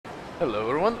Hello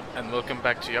everyone and welcome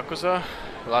back to Yakuza.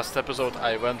 Last episode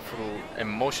I went through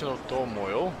emotional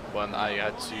turmoil when I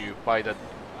had to fight that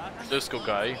disco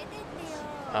guy.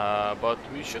 But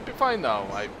we should be fine now,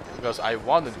 because I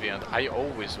won in the end. I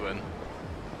always win.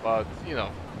 But, you know,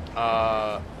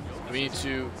 we need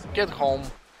to get home,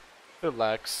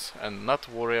 relax and not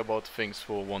worry about things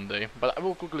for one day. But I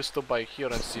will quickly stop by here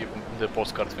and see if the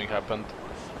postcard thing happened.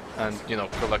 And, you know,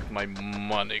 collect my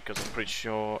money, because I'm pretty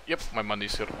sure... Yep, my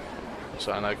money's here.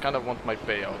 So, and I kind of want my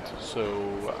payout. So,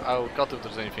 I'll cut if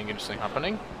there's anything interesting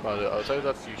happening. But I'll tell you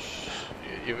that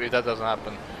if that doesn't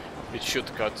happen, it should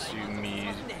cut to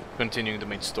me continuing the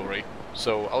main story.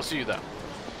 So, I'll see you there.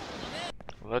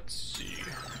 Let's see.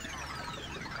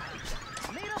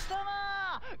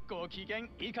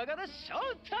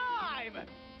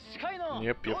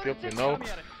 Yep, you know.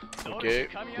 Okay,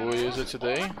 who is it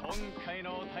today?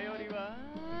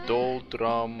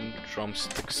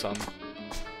 Drumstick son.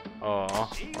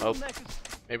 Oh, well,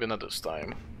 maybe not this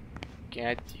time.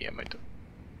 God damn it.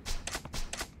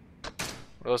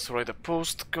 Let's write a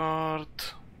postcard.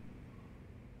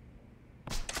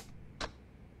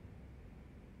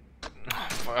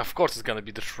 Of course it's gonna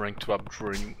be the shrink trap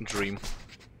dream.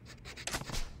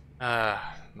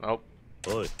 Nope.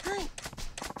 Boy.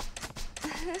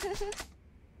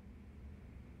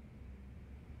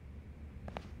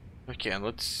 Okay, and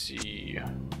let's see.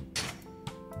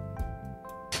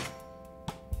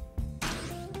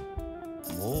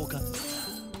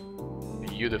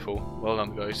 Beautiful. Well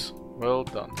done, guys. Well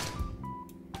done.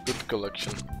 Good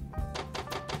collection.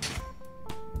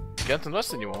 Can't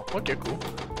invest anymore. Okay, cool.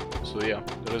 So yeah,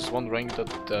 there is one rank that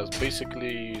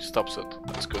basically stops it.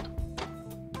 That's good.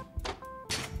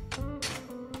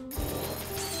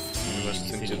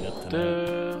 Invest into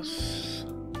this.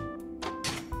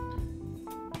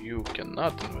 You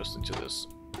cannot invest into this.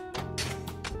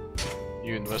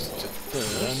 You invest into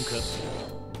this.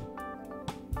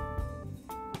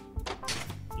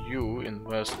 You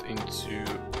invest into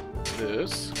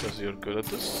this because you're good at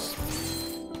this.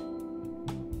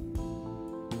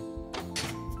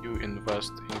 You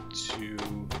invest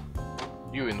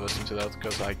into that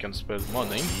because I can spend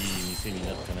money.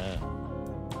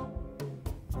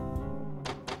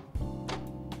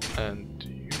 And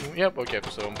you, yep, okay,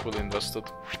 so I'm fully invested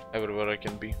everywhere I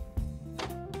can be.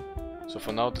 So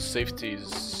for now the safety is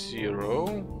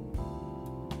 0.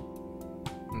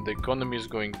 The economy is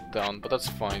going down, but that's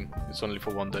fine. It's only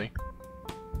for one day.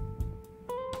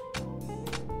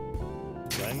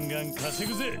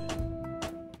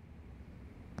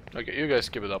 Okay, you guys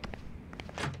keep it up.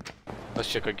 Let's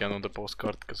check again on the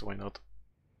postcard, because why not?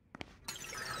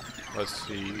 Let's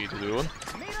see the new one.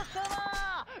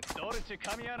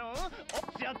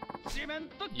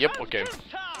 Yep, okay.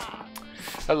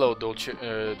 Hello, Dolce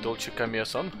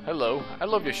Kamiya-san. Hello, I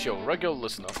love your show, regular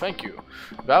listener, thank you.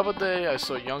 The other day I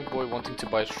saw a young boy wanting to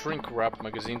buy a shrink-wrapped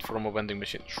magazine from a vending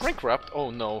machine. Shrink-wrapped? Oh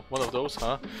no, one of those,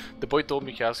 huh? The boy told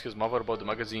me he asked his mother about the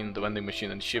magazine in the vending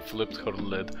machine and she flipped her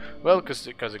lid. Well,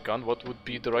 Kazikan, what would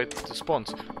be the right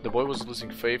response? The boy was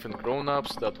losing faith in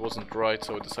grown-ups, that wasn't right,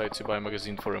 so I decided to buy a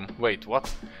magazine for him. Wait,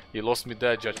 what? You lost me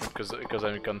there, Judgment,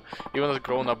 Kazikan. Even as a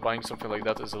grown-up, buying something like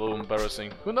that is a little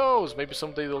embarrassing. Who knows, maybe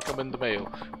someday they'll come in the mail.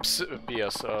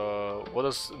 P.S. What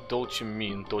does Dolce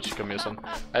mean, Dolce Kamiya-san?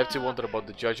 I have to wonder about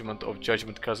the judgment of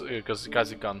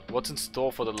Kazikan. What's in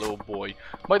store for the little boy?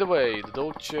 By the way, the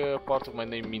Dolce part of my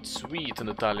name means sweet in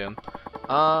Italian.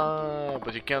 Ah,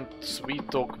 but you can't sweet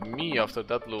talk me after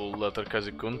that little letter,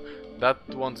 Kazikun. That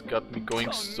one's got me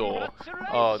going so.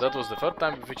 That was the third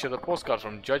time we featured a postcard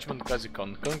from Judgment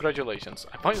Kazikon. Congratulations,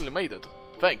 I finally made it.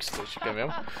 Thanks, Dolce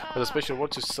Kamiya. With a special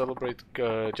word to celebrate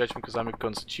Judgment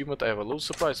Kazamikon's achievement, I have a little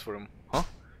surprise for him. Huh?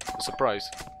 A surprise?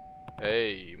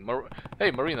 Hey, hey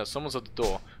Marina, someone's at the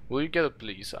door. Will you get it,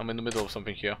 please? I'm in the middle of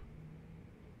something here.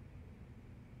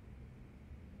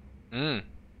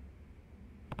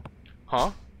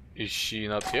 Huh? Is she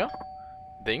not here?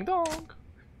 Ding dong!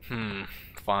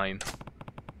 Fine.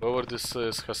 Whoever this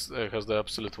is has the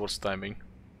absolute worst timing.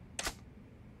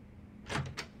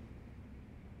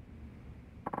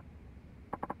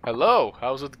 Hello,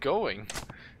 how's it going?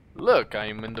 Look,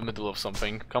 I'm in the middle of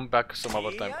something. Come back some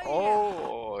other time.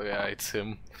 Oh, yeah, it's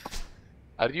him.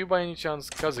 Are you by any chance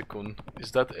Kazikun?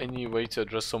 Is that any way to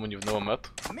address someone you've never met?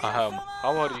 How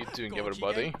are you doing,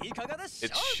 everybody?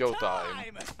 It's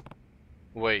showtime.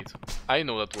 Wait, I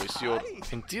know that voice. You're...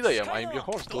 Indeed I am. I'm your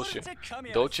host, Dolce.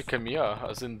 Dolce Kamiya,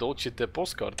 as in Dolce the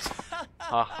postcards.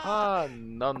 Haha,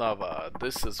 Nanava.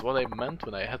 This is what I meant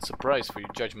when I had surprise for you,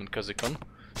 Judgment Kazikun.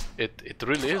 It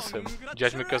really is him.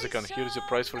 Judgment Kazakan, here's your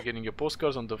prize for getting your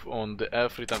postcards on the air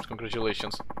 3 times.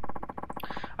 Congratulations.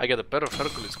 I get a pair of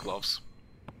Hercules gloves.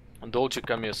 Dolce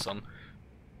Kamiya-san.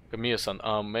 Kamiya-san,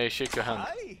 may I shake your hand?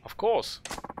 Hi. Of course.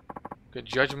 Good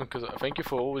judgment, cause thank you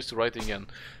for always writing in.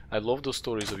 I love those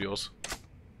stories of yours.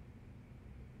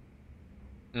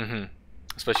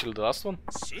 Especially the last one.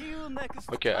 See you next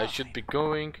Okay, I time. should be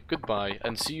going. Goodbye,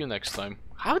 and see you next time.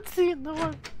 How did he know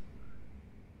it?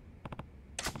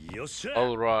 Yosha.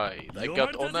 Alright, I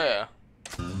got on air.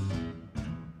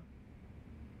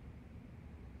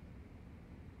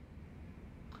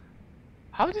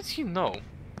 How did he know?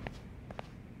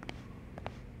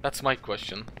 That's my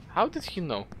question. How did he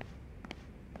know?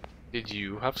 Did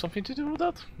you have something to do with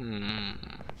that?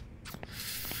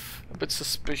 A bit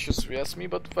suspicious if you ask me,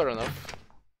 but fair enough.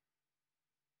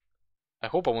 I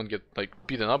hope I won't get, like,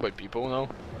 beaten up by people now.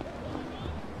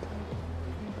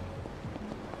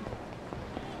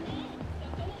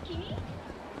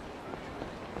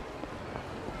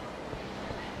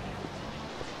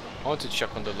 I want to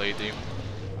check on the lady.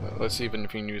 Let's see if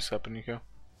anything new is happening here.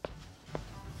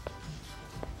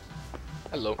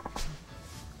 Hello.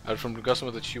 I heard from the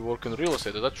customer that you work in real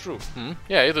estate. Is that true?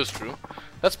 Yeah, it is true.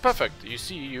 That's perfect. You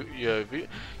see,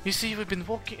 you see, we've been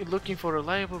looking for a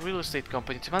reliable real estate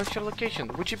company to manage your location.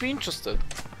 Would you be interested?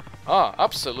 Ah,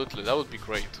 absolutely. That would be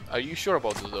great. Are you sure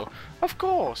about this, though? Of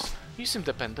course. You seem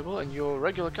dependable, and you're a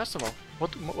regular customer.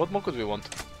 What more could we want?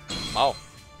 Wow.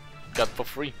 Got for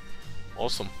free.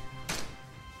 Awesome.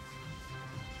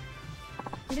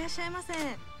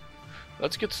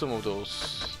 Let's get some of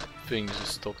those things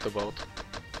he's talked about.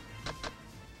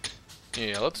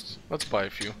 Yeah, let's buy a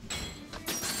few.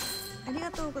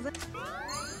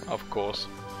 Of course.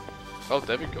 Well,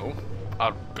 there we go.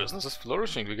 Our business is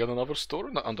flourishing. We got another store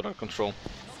under our control.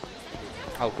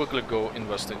 I'll quickly go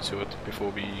invest into it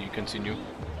before we continue.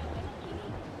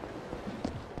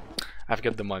 I've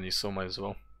got the money, so might as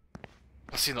well.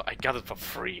 Plus, you know, I got it for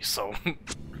free, so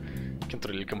can't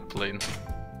really complain.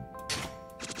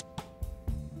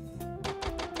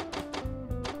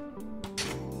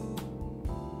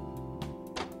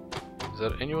 Is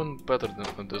there anyone better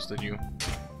than this than you?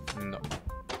 No.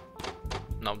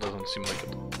 Now doesn't seem like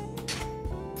it.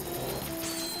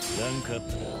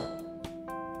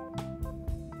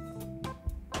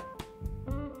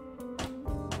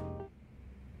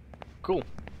 Cool.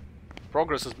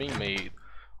 Progress is being made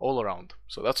all around,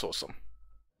 so that's awesome.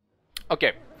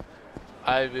 Okay.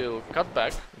 I will cut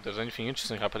back if there's anything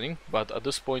interesting happening, but at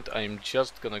this point I'm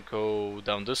just gonna go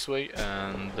down this way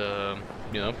and,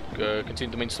 you know, continue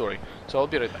the main story. So I'll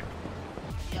be right back.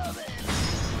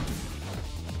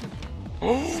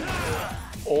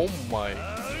 Oh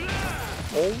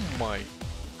my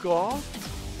god.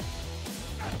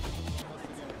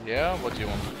 Yeah, what do you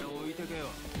want?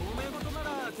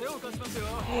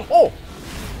 Oh!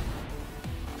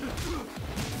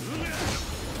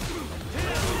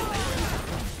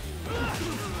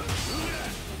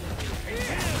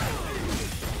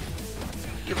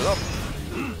 Give it up.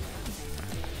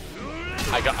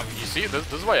 You see,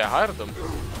 this is why I hired them.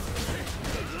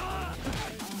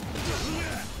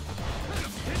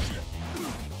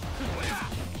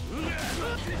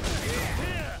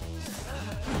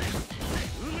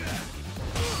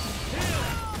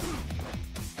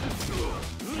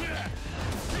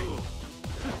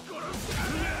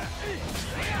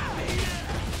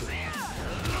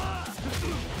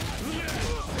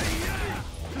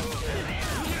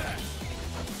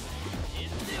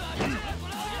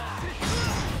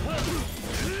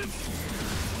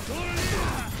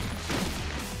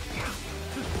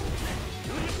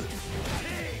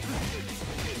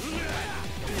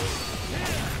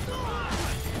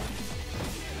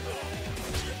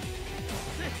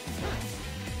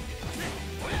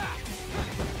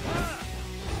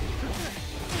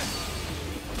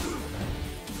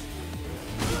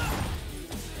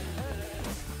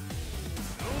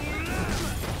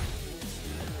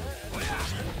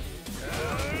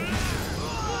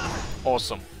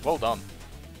 Awesome. Well done.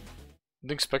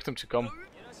 Didn't expect him to come.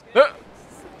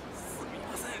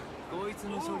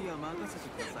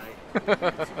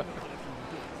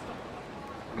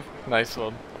 Nice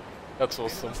one. That's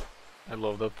awesome. I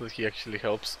love that he actually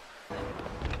helps.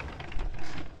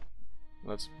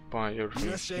 Let's buy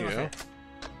everything here.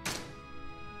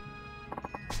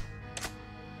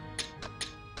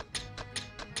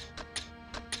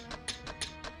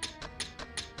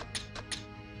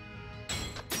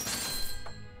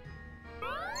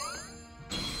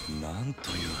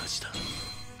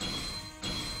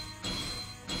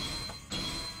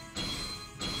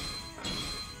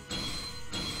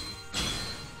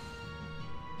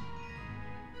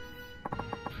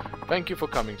 Thank you for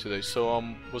coming today. So,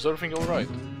 was everything alright?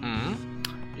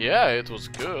 Yeah, it was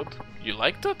good. You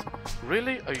liked it?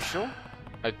 Really? Are you sure?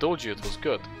 I told you it was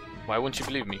good. Why won't you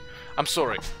believe me? I'm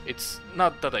sorry. It's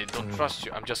not that I don't trust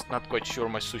you. I'm just not quite sure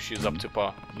my sushi is up to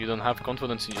par. You don't have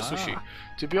confidence in your sushi.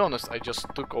 To be honest, I just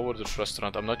took over this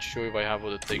restaurant. I'm not sure if I have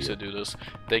what it takes to do this.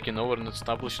 Taking over an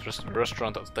established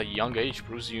restaurant at a young age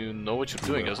proves you know what you're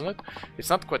doing, isn't it? It's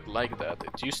not quite like that.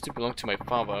 It used to belong to my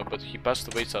father, but he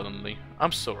passed away suddenly.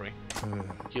 I'm sorry.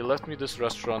 He left me this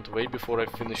restaurant way before I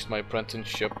finished my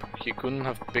apprenticeship. He couldn't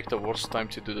have picked a worse time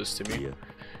to do this to me.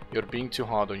 You're being too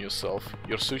hard on yourself.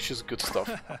 Your sushi is good stuff.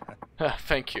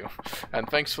 Thank you. And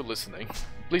thanks for listening.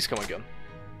 Please come again.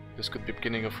 This could be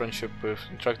beginning of friendship with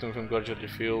interacting with him gradually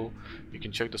feel. You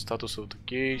can check the status of the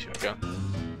gauge. Okay.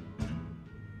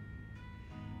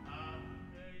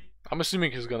 I'm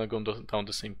assuming he's gonna go down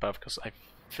the same path because I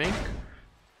think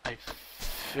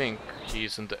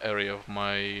he's in the area of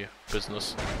my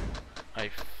business. I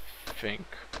think.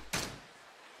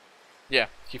 Yeah,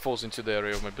 he falls into the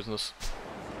area of my business.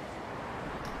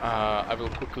 I will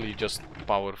quickly just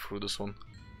power through this one.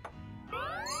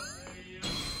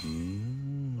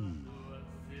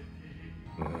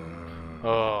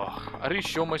 Oh, are you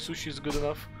sure my sushi is good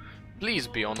enough? Please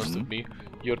be honest with me.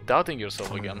 You're doubting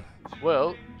yourself again.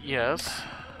 Well, yes.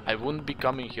 I wouldn't be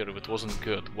coming here if it wasn't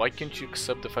good. Why can't you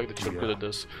accept the fact that you're good at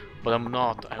this? But I'm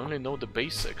not. I only know the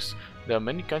basics. There are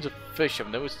many kinds of fish I've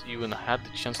never even had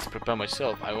the chance to prepare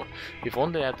myself. If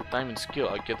only I had the time and skill,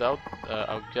 I'll get out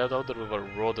there with a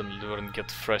rod and lure and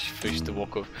get fresh fish to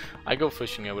walk with. I go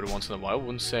fishing every once in a while. I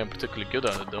wouldn't say I'm particularly good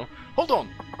at it though. Hold on!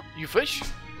 You fish?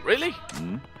 Really?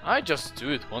 I just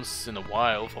do it once in a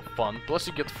while for fun. Plus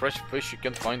you get fresh fish you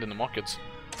can't find in the markets.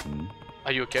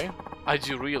 Are you okay? I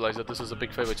do realize that this is a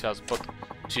big favor to ask, but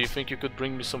do you think you could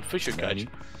bring me some fish you catch?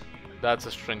 That's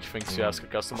a strange thing to ask a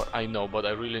customer, I know, but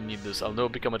I really need this. I'll now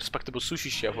become a respectable sushi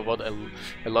chef without a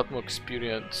lot more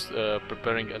experience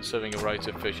preparing and serving a variety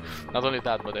of fish. Not only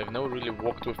that, but I've never really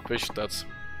worked with fish that's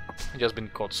just been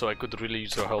caught, so I could really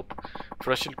use your help.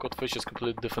 Freshly caught fish is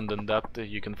completely different than that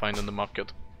you can find on the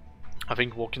market. I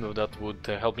think working with that would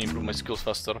help me improve my skills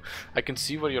faster. I can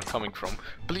see where you're coming from.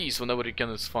 Please, whenever you can,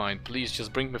 it's fine. Please,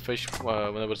 just bring me fish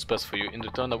whenever it's best for you. In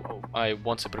return,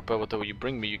 once I prepare whatever you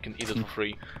bring me, you can eat it for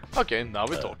free. Okay, now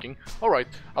we're talking. Alright,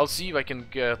 I'll see if I can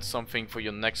get something for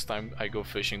you next time I go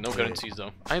fishing. No guarantees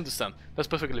though. I understand. That's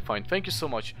perfectly fine. Thank you so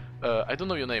much. I don't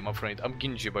know your name, I'm afraid. I'm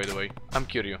Ginji, by the way. I'm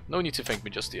Kiryu. No need to thank me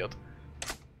just yet.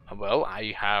 Well,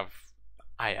 I have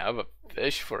a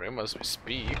fish for him as we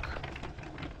speak.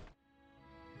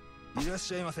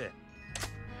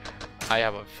 I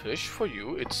have a fish for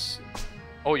you. It's...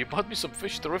 Oh, you bought me some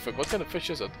fish. Terrific. What kind of fish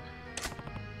is it?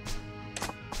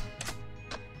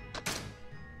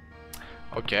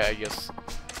 Okay, I guess...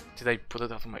 Did I put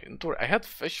it out of my inventory? I had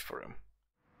fish for him.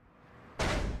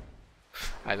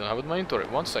 I don't have it in my inventory.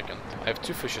 1 second. I have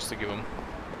 2 fishes to give him.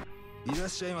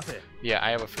 Yeah, I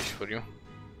have a fish for you.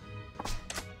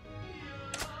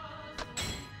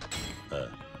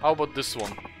 How about this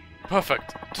one?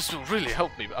 Perfect! This will really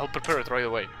help me. I'll prepare it right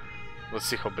away. Let's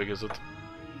see how big is it.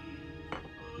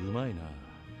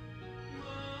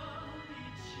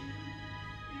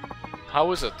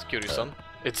 How is it, Kiryu-san?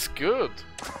 It's good!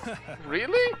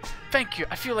 Really? Thank you!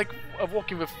 I feel like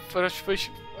walking with fresh fish,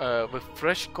 with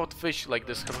fresh caught fish like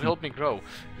this will help me grow.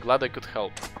 Glad I could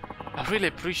help. I really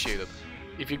appreciate it.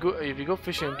 If you go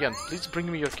fishing again, please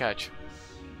bring me your catch.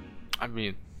 I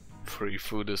mean, free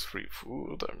food is free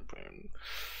food. I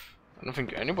don't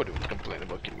think anybody would complain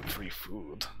about getting free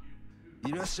food. I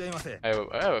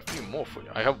have a few more for you.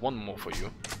 I have one more for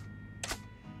you.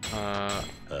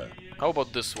 How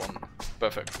about this one?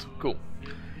 Perfect. Cool.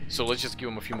 So let's just give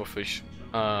him a few more fish.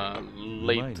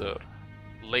 Later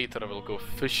I will go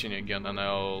fishing again and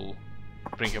I'll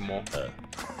bring him more.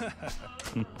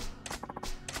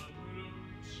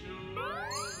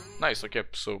 Nice, okay,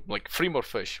 so like 3 more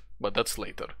fish, but that's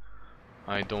later.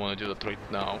 I don't want to do that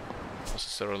right now,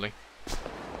 necessarily.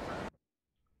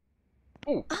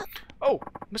 Oh! Oh!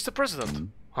 Mr. President!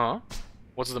 Huh?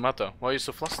 What's the matter? Why are you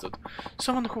so flustered?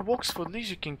 Someone who works for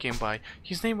Leisure King came by.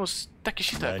 His name was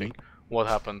Takeshita, I think. What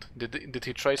happened? Did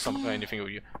he try anything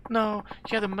with you? No,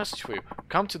 he had a message for you.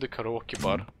 Come to the karaoke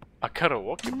bar. A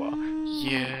karaoke bar?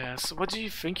 Yes. What do you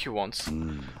think he wants?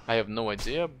 I have no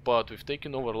idea, but we've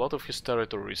taken over a lot of his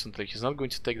territory recently. He's not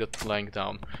going to take that lying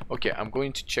down. Okay, I'm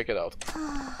going to check it out.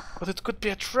 But it could be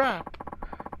a trap.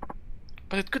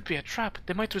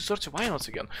 They might resort to violence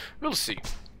again. We'll see.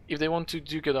 If they want to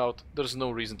duke it out, there's no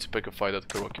reason to pick a fight at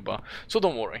karaoke bar. So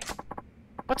don't worry.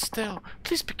 But still,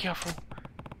 please be careful.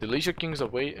 The Leisure Kings are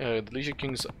waiting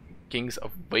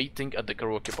at the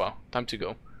karaoke bar. Time to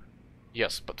go.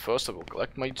 Yes, but first I will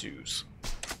collect my dues.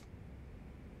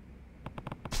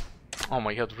 Oh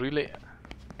my god, really?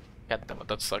 God damn it,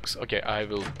 that sucks. Okay, I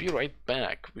will be right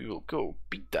back. We will go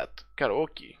beat that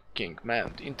karaoke king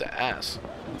man in the ass.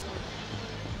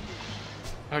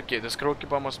 Okay, this karaoke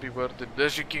bar must be where the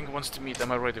Daisuke king wants to meet.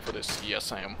 Am I ready for this?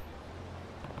 Yes, I am.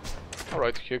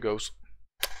 Alright, here goes.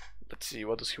 Let's see,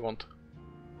 what does he want?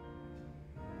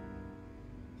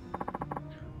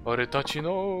 Oretachi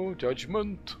no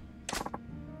judgment.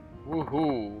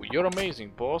 Woohoo, you're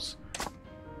amazing, boss.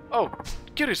 Oh,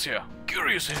 Kiryu's here!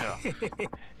 Kiryu's here!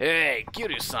 Hey,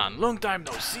 Kiryu-san, long time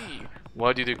no see!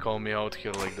 Why did you call me out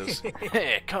here like this?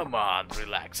 Hey, come on,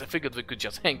 relax. I figured we could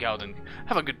just hang out and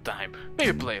have a good time.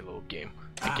 Maybe play a little game.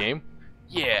 A game?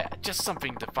 Yeah, just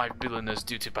something the 5 billionaires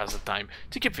do to pass the time.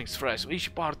 To keep things fresh, we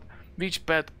each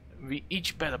bet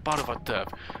a part of our turf.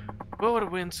 Whoever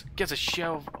wins gets a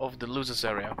share of the loser's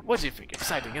area. What do you think?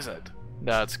 Exciting, isn't it?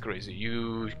 That's crazy.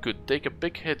 You could take a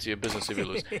big hit to your business if you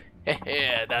lose.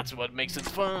 Hehe, that's what makes it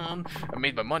fun. I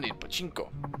made my money in pachinko.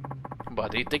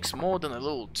 But it takes more than a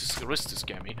little risk to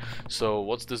scare me. So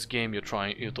what's this game you're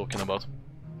talking about?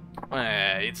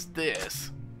 It's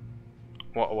this.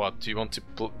 What do you want to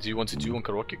do on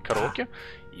karaoke?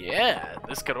 Yeah,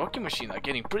 this karaoke machine are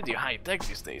getting pretty high tech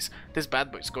these days. This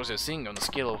bad boy scores your singing on a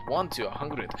scale of 1 to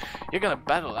 100. You're gonna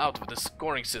battle out with the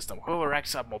scoring system. Whoever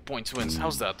racks up more points wins.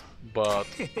 How's that? But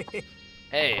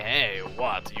hey,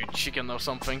 what? You chicken or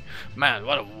something? Man,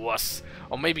 what a wuss.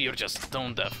 Or maybe you're just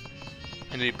stone deaf.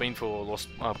 And really painful lost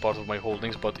part of my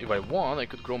holdings, but if I won, I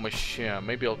could grow my share.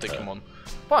 Maybe I'll take him on.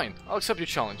 Fine, I'll accept your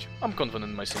challenge. I'm confident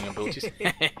in my singing abilities.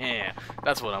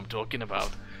 That's what I'm talking about.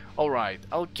 Alright,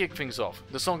 I'll kick things off.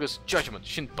 The song is Judgment,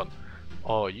 Shinpan.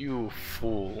 Oh, you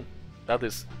fool. That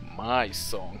is my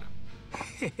song.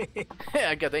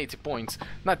 I got 80 points.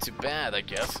 Not too bad, I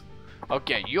guess.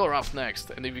 Okay, you're up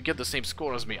next, and if you get the same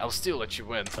score as me, I'll still let you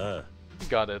win.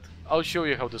 Got it. I'll show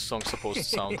you how this song's supposed to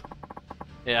sound.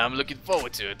 Yeah, I'm looking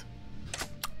forward to it.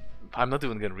 I'm not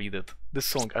even gonna read it. This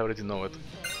song, I already know it.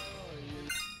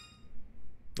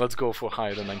 Let's go for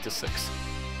higher than 96.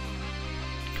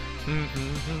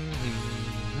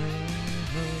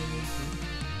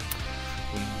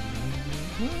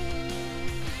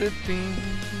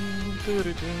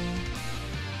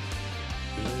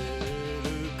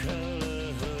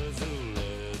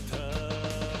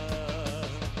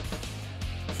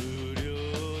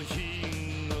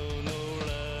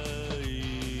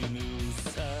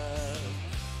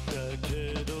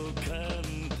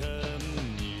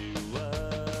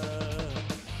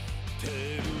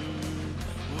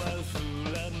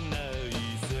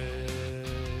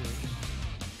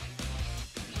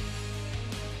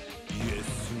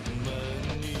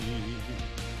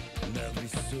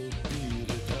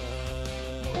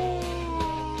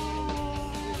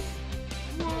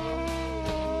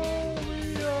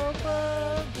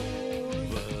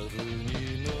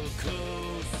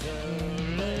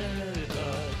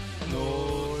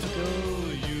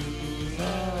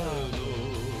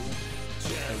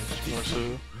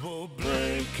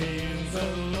 Breaking the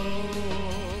law,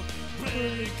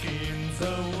 breaking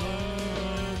the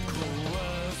world,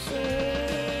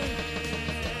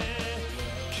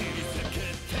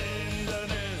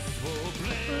 tenderness for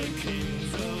breaking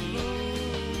the law.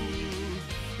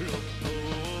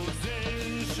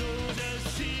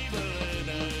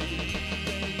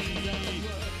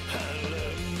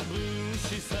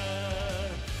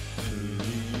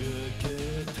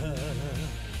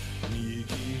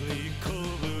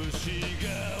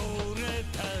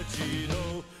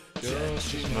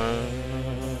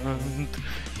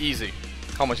 Easy.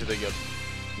 How much did I get?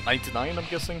 99, I'm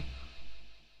guessing?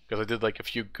 Because I did like a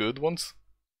few good ones.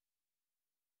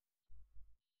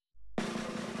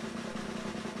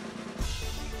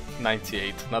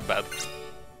 $98, not bad.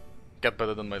 Got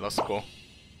better than my last score.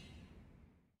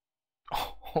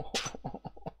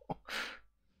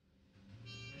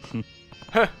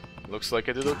 Huh, looks like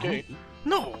I did okay.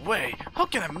 No way! How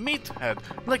can a meathead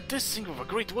like this sing with a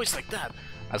great voice like that?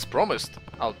 As promised,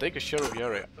 I'll take a share of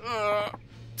your area.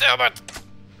 Damn it!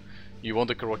 You won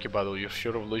the karaoke battle. Your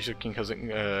share of Leisure King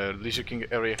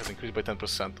area has increased by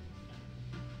 10%.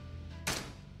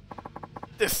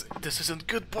 This isn't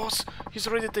good, boss. He's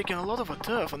already taken a lot of our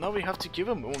turf, and now we have to give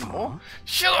him one more.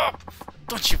 Shut up!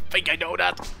 Don't you think I know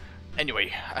that?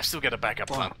 Anyway, I still got a backup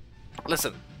plan.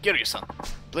 Listen, Kiryu-san,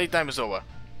 playtime is over.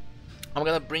 I'm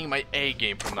gonna bring my A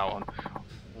game from now on.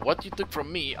 What you took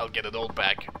from me, I'll get it all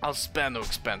back. I'll spare no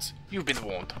expense. You've been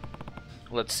warned.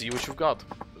 Let's see what you've got.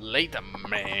 Later,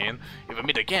 man. If we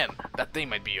meet again, that day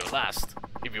might be your last.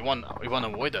 If you want to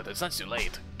avoid that, it's not too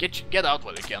late. Get out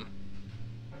while you can.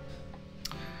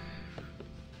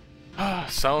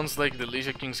 Sounds like the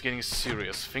Leisure King's getting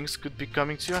serious. Things could be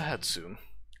coming to your head soon.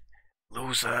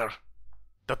 Loser.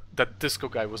 That disco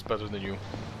guy was better than you.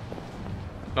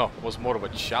 No, was more of a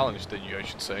challenge than you, I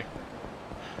should say.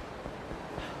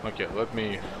 Okay, let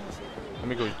me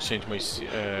go change my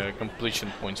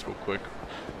completion points real quick.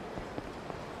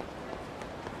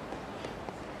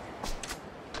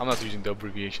 I'm not using the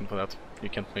abbreviation for that. You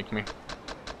can't make me.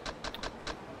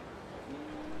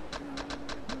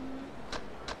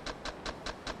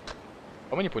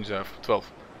 How many points do I have?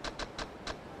 12.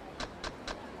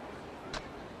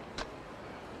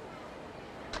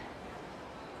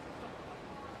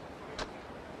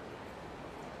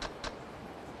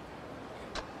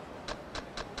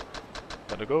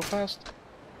 Gotta go fast.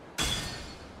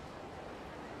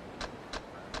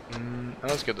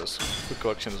 Let's get this. Quick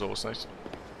collection is always nice.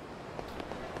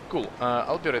 Cool.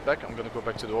 I'll be right back. I'm gonna go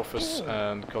back to the office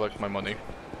and collect my money.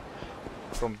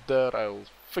 From there, I'll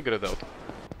figure it out.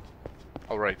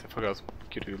 Alright, I forgot.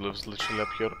 Kiryu lives literally up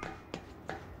here.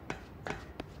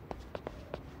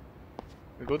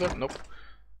 We go there? Nope.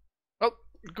 Well,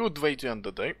 good way to end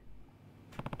the day.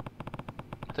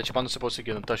 Tachibana is supposed to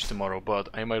get in touch tomorrow,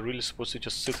 but am I really supposed to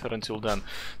just sit here until then?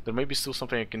 There may be still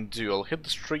something I can do. I'll hit the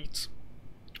streets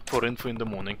for info in the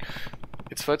morning.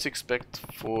 It's fair to expect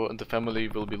the family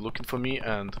will be looking for me,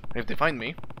 and if they find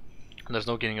me, there's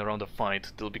no getting around the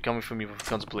fight. They'll be coming for me with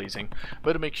guns blazing.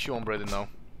 Better make sure I'm ready now,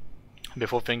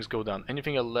 before things go down.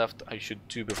 Anything I left I should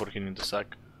do before hitting the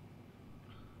sack.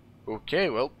 Okay,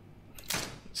 well,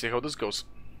 let's see how this goes.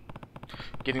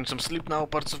 Getting some sleep now,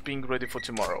 parts of being ready for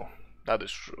tomorrow. That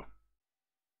is true.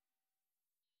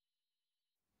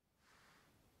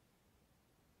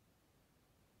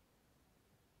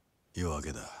 夜明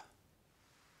けだ。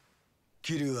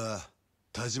桐生は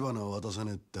立花を渡さ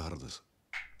ねえって腹です。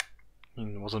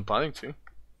He wasn't planning to.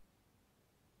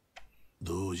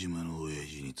 堂島の親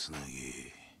父につな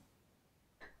ぎ。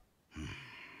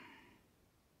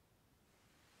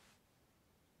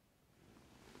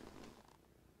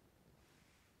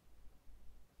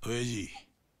親父、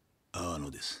阿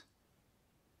野です。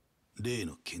例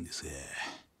の件ですが、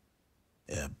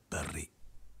やっぱり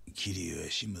桐生は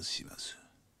始末します。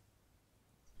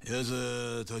奴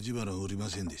は立花おりま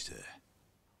せんでした。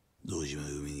堂島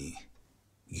組に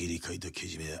義理書いたけ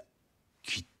じめは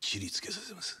きっちりつけさ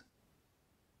せます。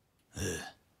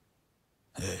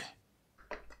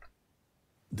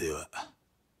では。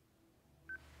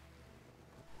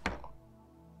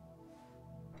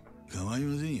構い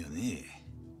ませんよね。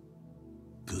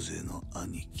久世の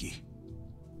兄貴。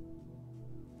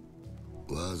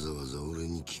わざわざ俺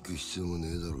に聞く必要もね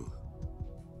えだろ。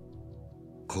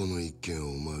この一件は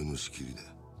お前の仕切りだ。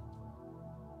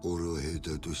俺は兵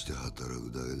隊として働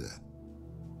くだ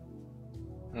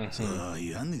けだ。そう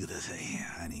言わんでくださいよ、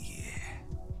兄貴。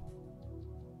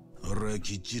俺は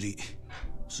きっちり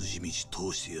筋道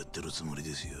通してやってるつもり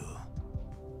ですよ。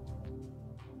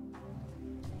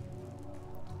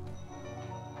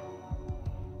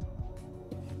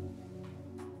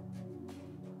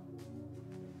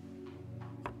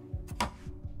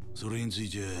それについ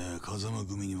ては風間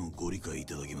組にもご理解い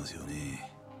ただけますよ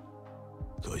ね、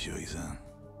柏木さん。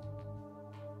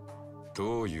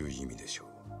どういう意味でしょう。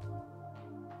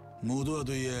元は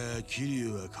といや桐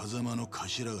生は風間の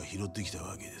頭が拾ってきた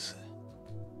わけです。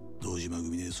堂島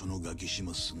組でそのガキ始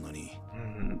末すんのに、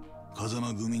風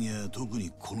間組には特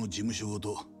にこの事務所ご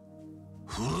と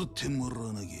振るってもら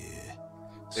わなきゃ。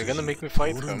They're gonna make me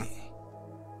fight him.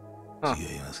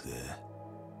 違いますか。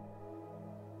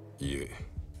いえ、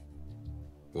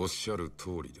おっしゃる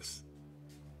通りです。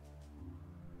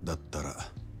だったら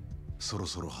そろ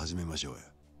そろ始めましょうよ。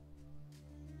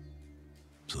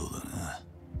そうだな。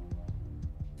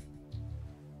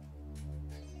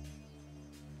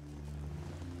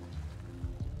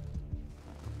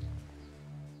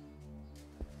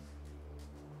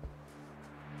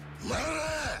マ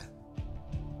ラ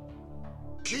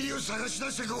桐生探し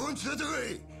出してここに連れてこ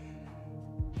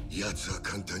い。奴は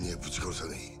簡単にはぶち殺さ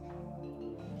ねえ。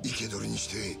生け捕りにし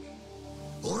て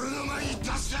俺の前に出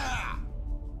すな。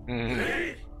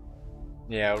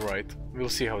Yeah, right. We'll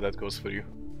see how that goes for you.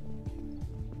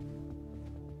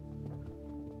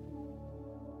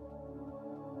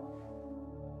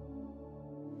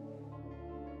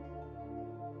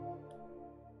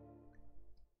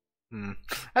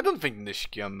 I don't think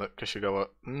Nishiki and Kashigawa.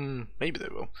 Maybe they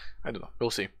will. I don't know. We'll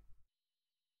see.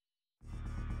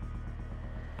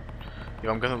 If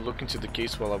I'm gonna look into the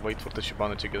case while I wait for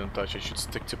Tachibana to get in touch, I should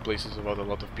stick to places without a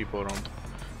lot of people around.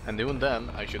 And even then,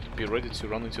 I should be ready to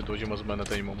run into Dojima's men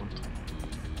at any moment.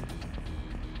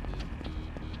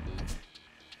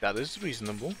 That is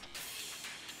reasonable.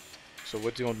 So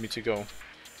where do you want me to go?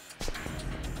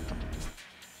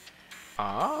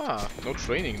 Ah, no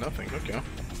training, nothing. Okay.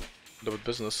 No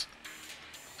business.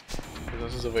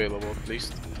 Business is available at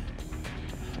least.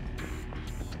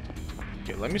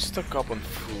 Okay, let me stock up on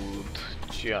food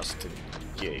just in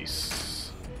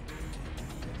case.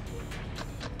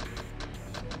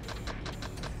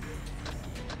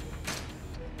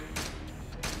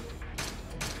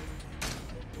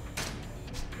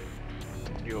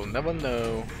 You'll never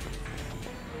know.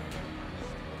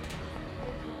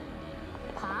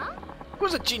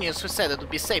 Who's a genius who said it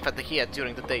would be safe at the here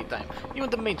during the daytime?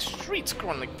 Even the main streets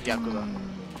crawl like Yakuza.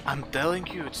 I'm telling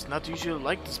you, it's not usually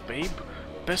like this, babe.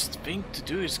 Best thing to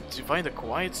do is to find a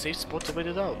quiet, safe spot to wait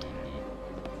it out.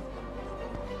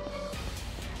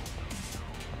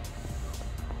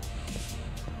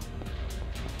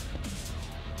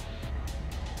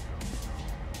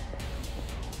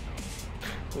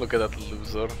 Look at that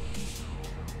loser.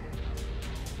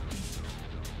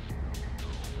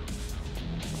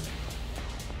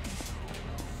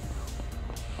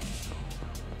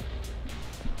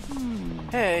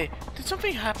 Hey, did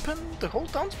something happen? The whole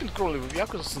town's been crawling with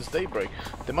Yakuza since daybreak.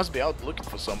 They must be out looking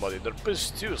for somebody. They're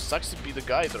pissed too. Sucks to be the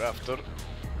guy they're after.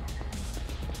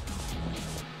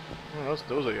 Oh,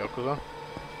 those are Yakuza.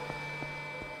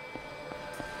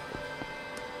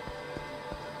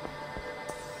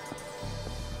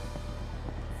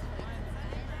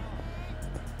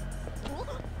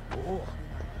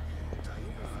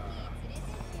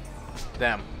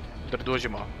 Damn. They're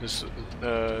Dojima.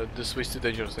 This way is too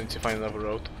dangerous. I need to find another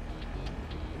road.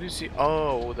 What do you see?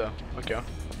 Oh, there. Okay.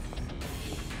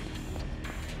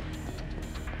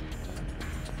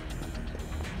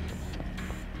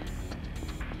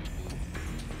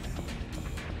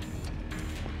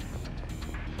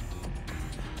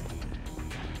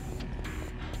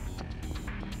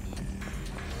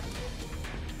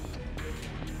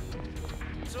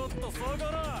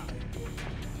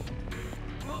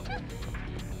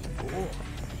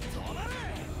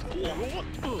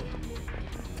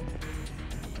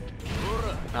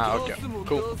 Ah, okay.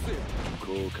 Cool.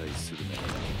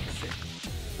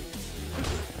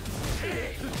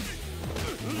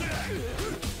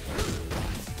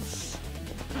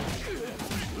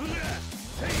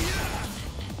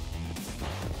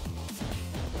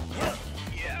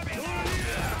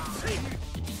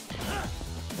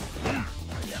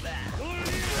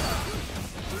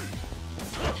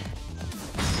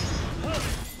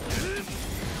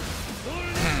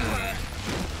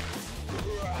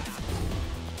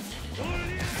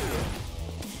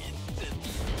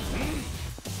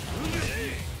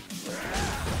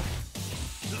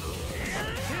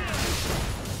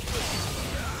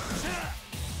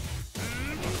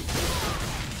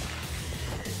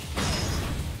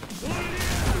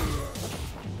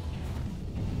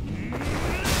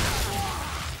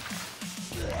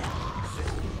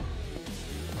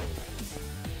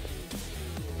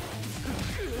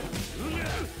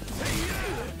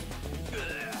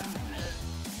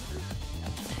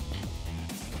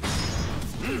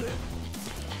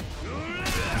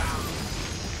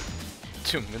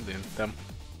 $2 million, damn.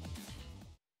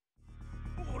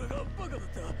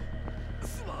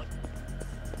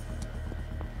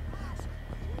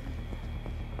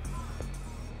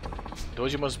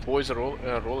 Dojima's boys are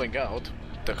rolling out.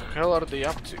 What the hell are they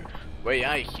up to? Way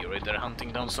I hear it, they're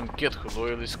hunting down some kid who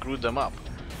loyally screwed them up.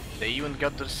 They even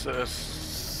got their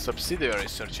subsidiary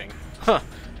searching. Huh,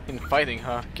 in fighting,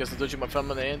 huh? Guess the Dojima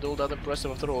family ain't all that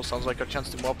impressive after all. Sounds like a chance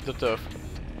to mop the turf.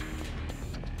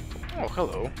 Oh,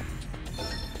 hello.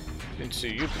 Didn't see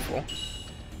you before.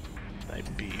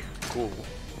 That'd be cool.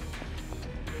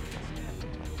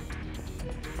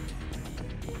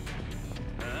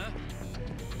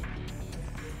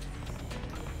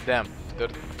 Damn, the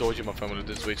Dojima family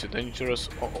this way too dangerous.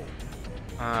 Uh oh.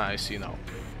 Ah, I see now.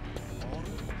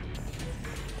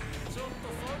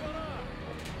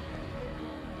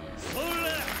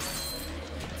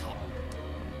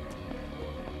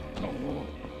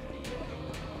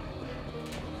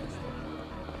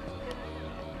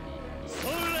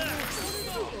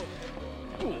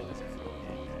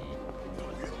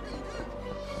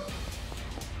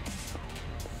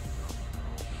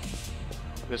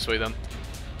 This way then.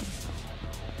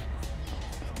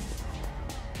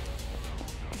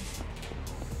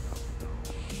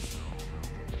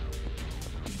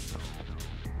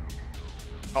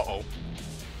 Uh-oh.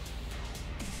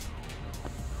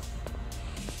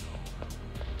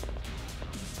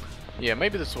 Yeah,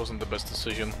 maybe this wasn't the best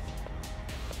decision.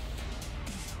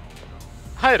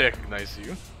 I recognize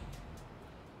you.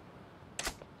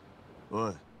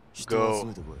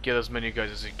 Go, get as many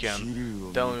guys as you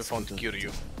can. Tell him we found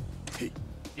Kiryu.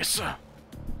 Yes, sir.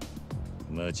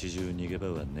 街中逃げ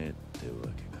場はねえってわ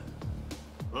けか。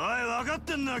おい、分かっ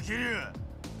てんな、キリュウ。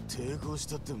抵抗し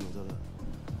たって無駄だ。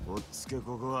おっつけ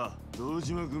ここは堂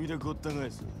島組でごった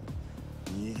返す。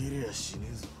逃げりゃ死ね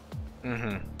えぞ。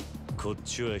こっ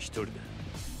ちは一人だ。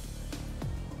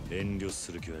遠慮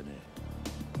する気はねえ。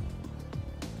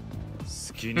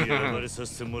好きに暴れさ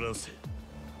せてもらうぜ。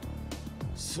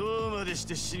そうまでし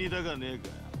て死にたかねえか。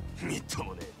みっと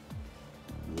もねえ。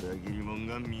裏切り者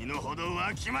が身の程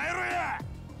わきまえろや。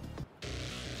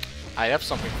 I have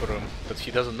something for him that he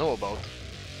doesn't know about.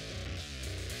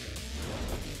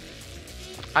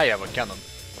 I have a cannon.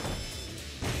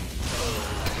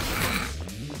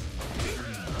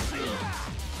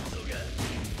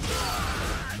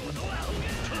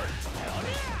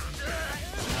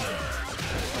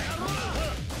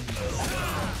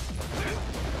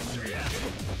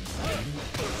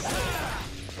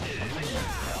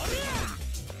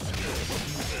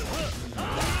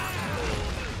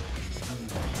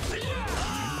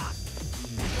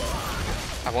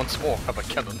 I once more have a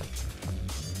cannon.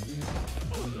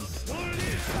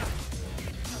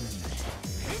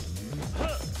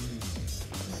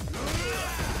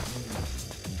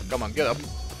 Come on, get up.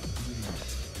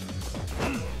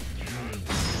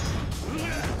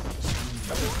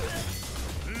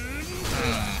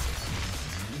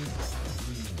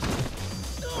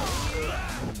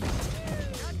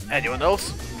 Anyone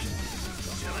else?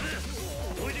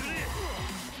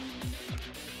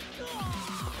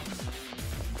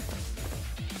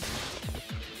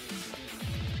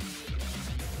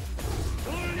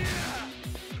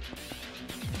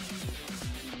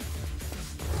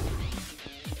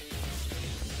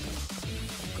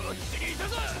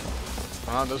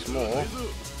 Ah, there's more.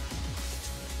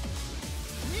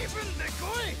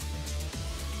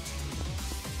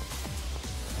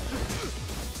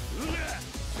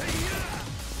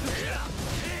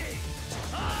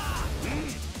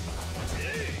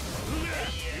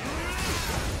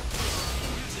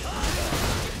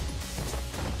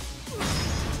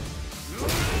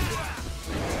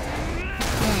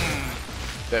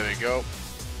 There we go.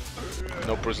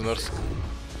 No prisoners.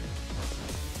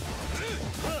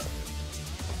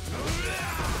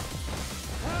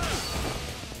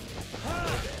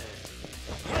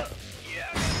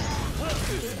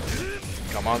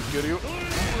 Come on, Kiryu.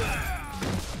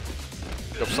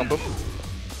 Got something.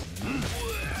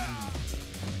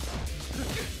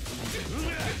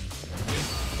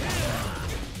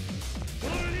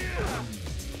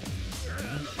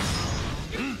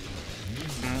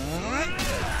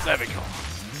 There we go.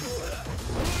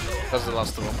 That's the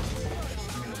last of them.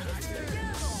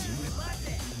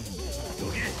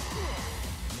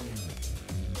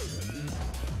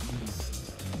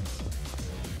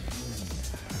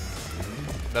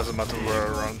 Doesn't matter where I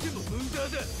run.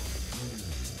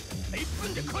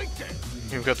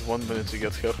 You've got 1 minute to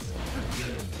get here.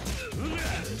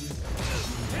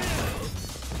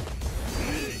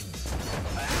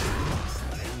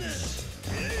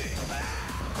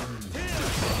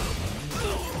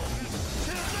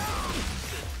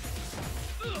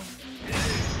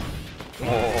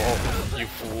 Oh, you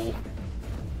fool.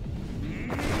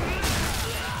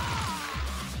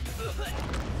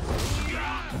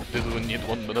 Did we need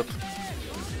 1 minute?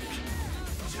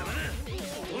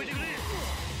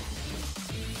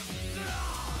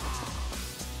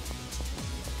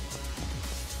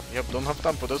 Yep, don't have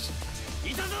time for this.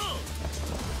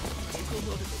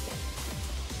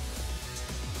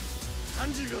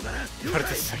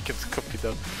 30 seconds copy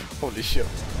down. Holy shit.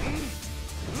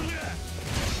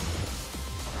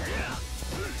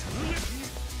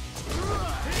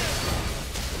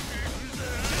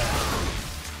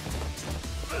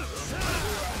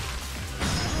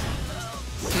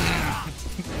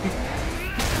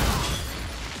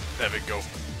 There we go.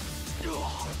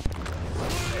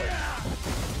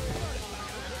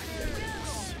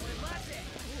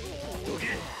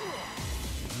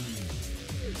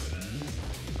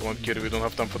 Come on, kid, we don't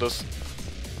have time for this.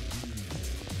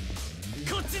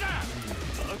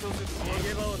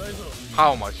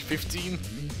 How much? 15?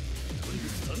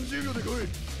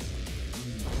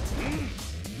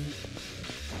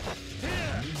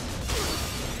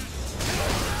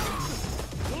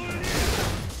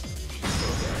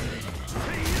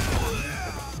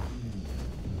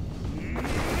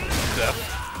 Death.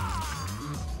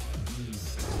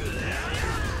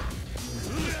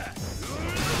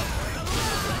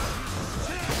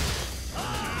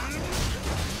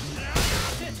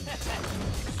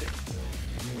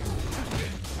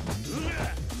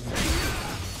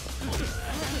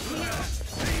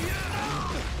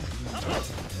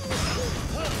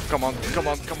 Come on, come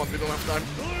on, come on, we don't have time.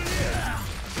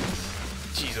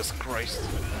 Jesus Christ.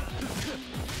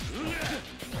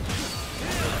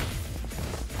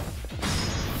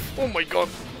 Oh my god,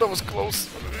 that was close.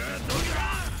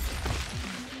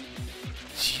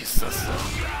 Jesus.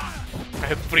 I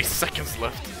had 3 seconds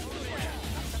left.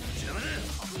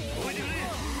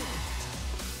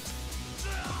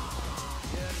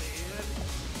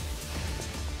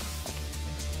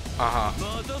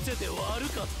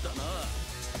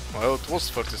 Well, it was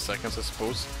 30 seconds, I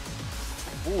suppose.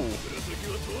 Ooh.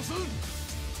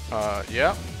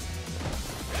 Yeah.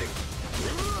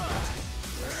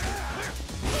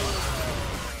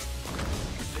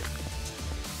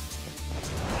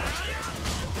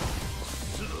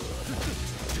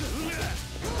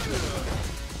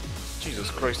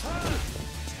 Jesus Christ.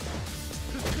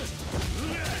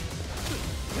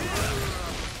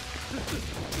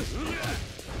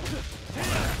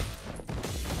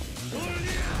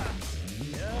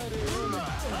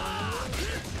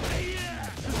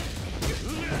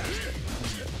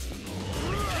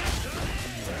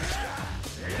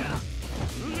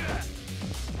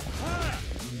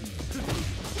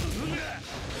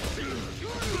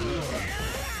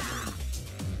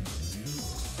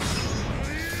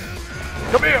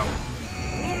 Come here!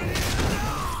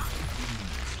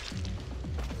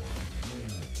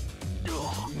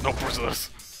 No prisoners.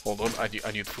 Hold on, I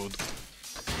need food.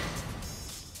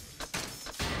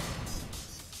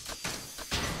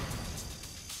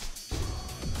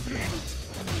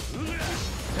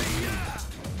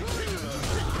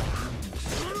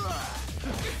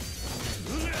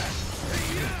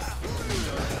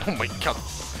 Oh my god.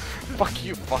 Fuck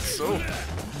you, Faso.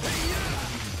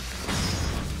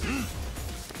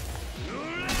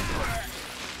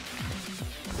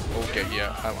 Okay,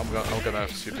 yeah, I'm gonna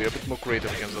have to be a bit more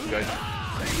creative against that guy.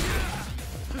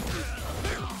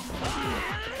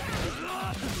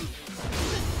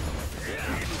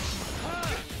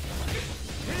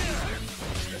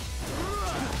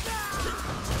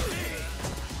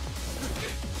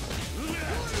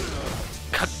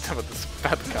 God damn it, this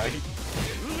fat guy.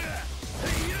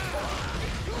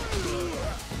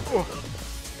 Oh.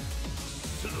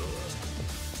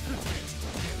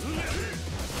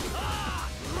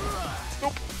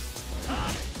 Nope.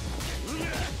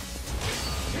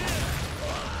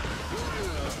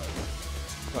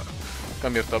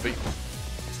 Come here, Tubby.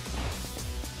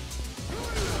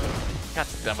 God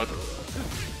damn it.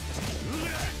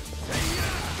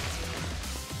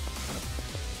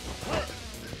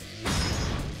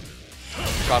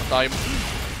 Card time.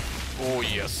 Oh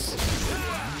yes.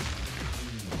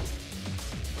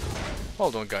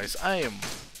 Hold on guys, I am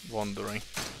wondering.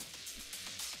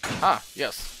 Ah,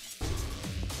 yes.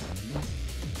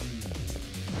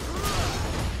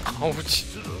 Ouch.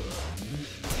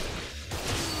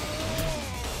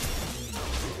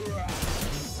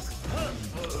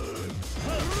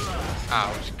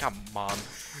 Ouch, come on.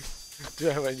 Do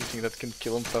I have anything that can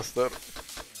kill him faster?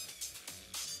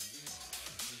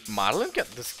 Marlin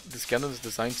this cannon is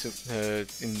designed to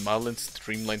in Marlin's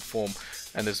streamlined form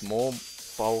and is more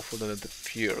powerful than it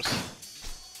appears.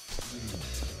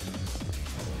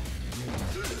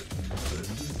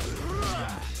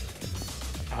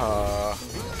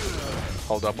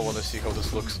 Hold up, I wanna see how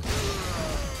this looks.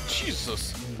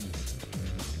 Jesus!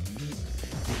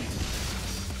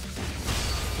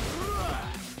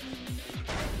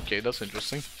 Okay, that's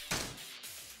interesting.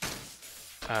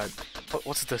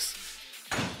 What's this?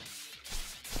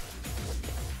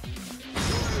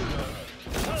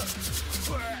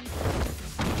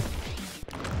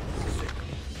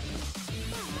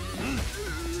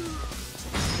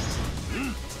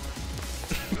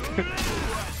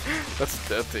 That's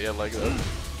dirty, I like that.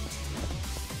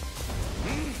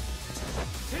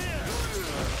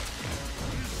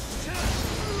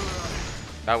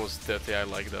 That was dirty, I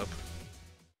like that.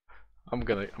 I'm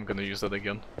gonna use that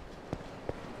again.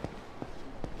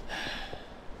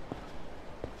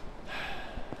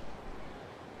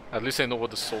 At least I know what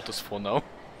the salt is for now.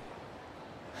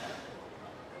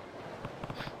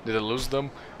 Did I lose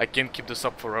them? I can't keep this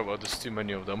up forever, there's too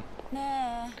many of them.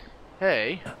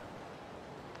 Hey!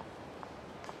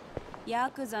 The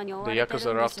Yakuza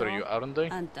are after you, aren't they?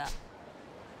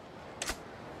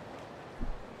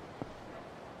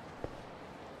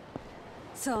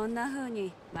 そんな風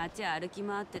に街歩き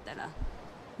回ってたら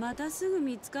またすぐ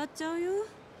見つかっちゃうよ。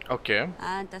Okay.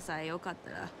 あんたさえよかった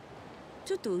ら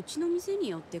ちょっとうちの店に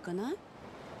寄ってかない？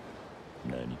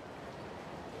何？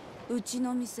うち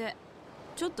の店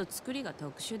ちょっと作りが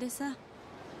特殊でさ、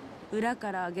裏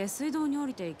から下水道に降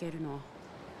りていけるの。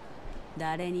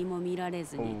誰にも見られ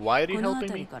ずにこの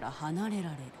辺りから離れられ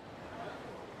る。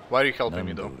Why are you helping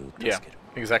me though? Yeah,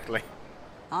 exactly.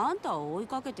 あんたを追い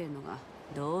かけてんのが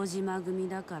堂島組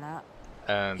だから。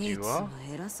And い you つも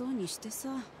are? 偉そうにして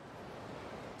さ。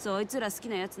そいつら好き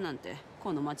なやつなんて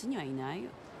この町にはいないよ。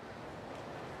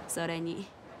それに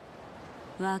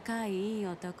若いいい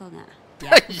男が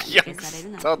役に消され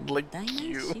るなんてもったいない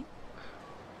し。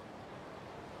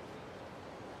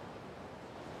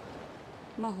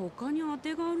まあ他に当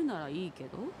てがあるならいいけ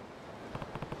ど。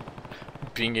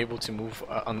Being able to move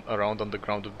around on the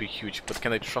ground would be huge, but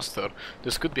can I trust her?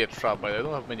 This could be a trap, but I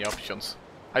don't have many options.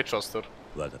 I trust her.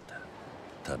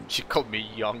 She called me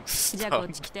young じゃあこっ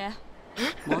ち来て。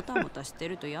もたもたして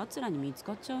ると奴らに見つ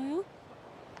かっちゃうよ。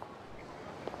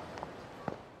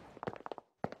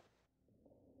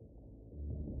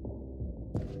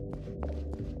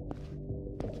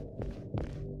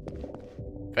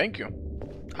Thank you.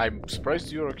 I'm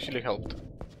surprised you actually helped.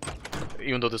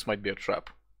 Even though this might be a trap.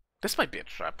 This might be a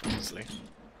trap, honestly.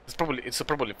 It's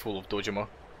probably full of Dojima.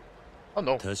 Oh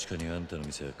no. 確かにあんたの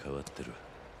店は変わってる。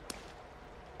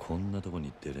こんなとこ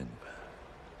に出れんのか。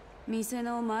店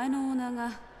の前のオーナー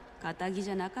が堅気じ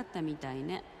ゃなかったみたい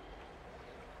ね。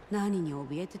何に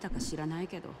怯えてたか知らない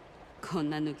けど、こ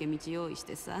んな抜け道用意し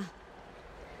てさ。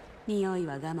匂い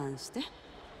は我慢して。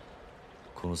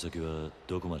この先は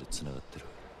どこまで繋がってる？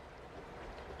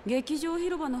劇場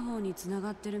広場の方に繋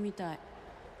がってるみたい。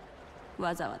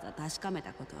わざわざ確かめ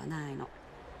たことはないの。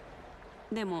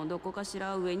でもどこかし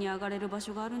ら上に上がれる場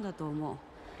所があるんだと思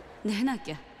う。でな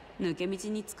きゃ抜け道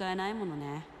に使えないもの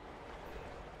ね。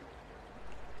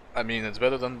I mean, it's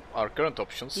better than our current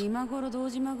options. 今頃堂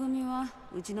島組は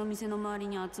うちの店の周り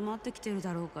に集まってきてる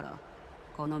だろうから、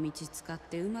この道使っ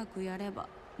てうまくやれば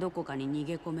どこかに逃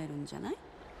げ込めるんじゃない？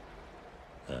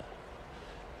あ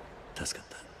あ、助かっ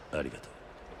た。ありがと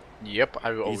う。Yep,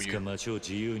 I will owe いつか you. 街を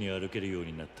自由に歩けるよう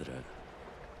になったら、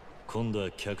今度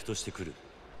は客として来る。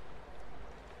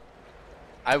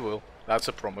I will. That's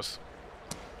a promise.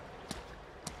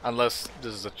 Unless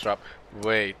this is a trap.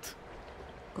 Wait.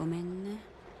 ごめんね。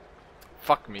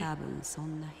Fuck me. 多分そ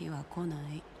んな日は来な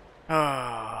い。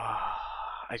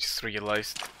I just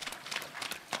realized.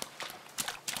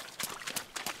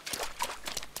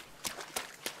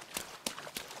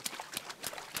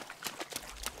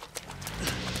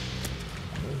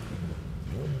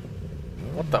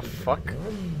 What the fuck?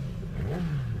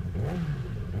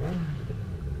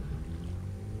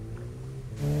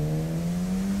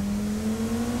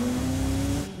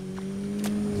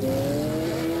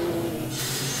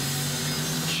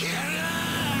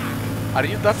 Are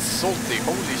you that salty?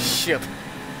 Holy shit.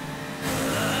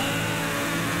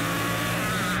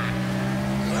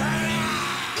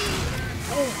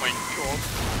 Oh my god.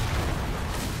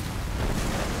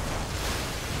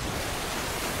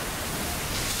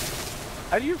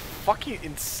 Are you fucking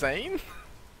insane?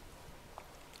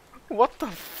 What the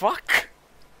fuck?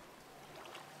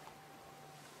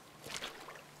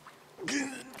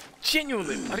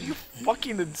 Genuinely, are you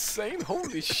fucking insane?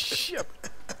 Holy shit.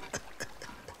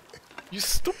 You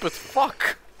stupid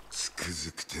fuck. つく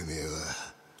づくてめえは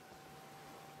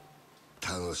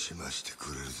楽しまして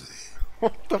くれるぜ。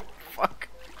What the fuck?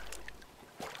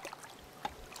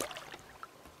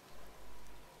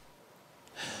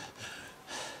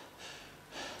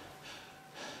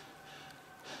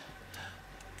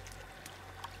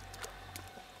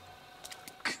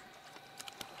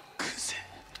 くせ。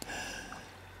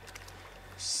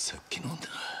さっき飲んだ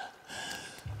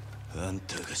な。あん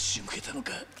たが仕向けたの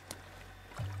か。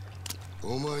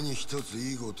お前に一つ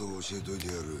いいことを教えといて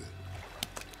やる。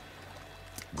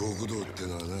極道って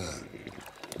のはな、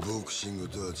ボクシング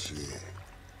とは違え。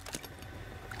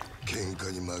喧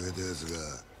嘩に負けたやつ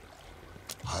が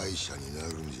敗者にな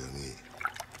るんじゃねえ。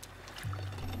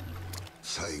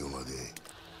最後まで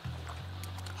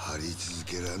張り続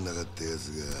けらんなかったやつ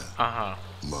が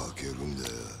負けるんだ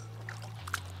よ。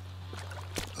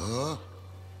ああ、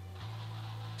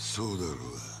そうだろう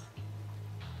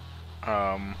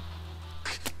が。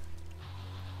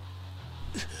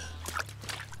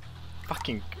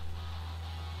Fucking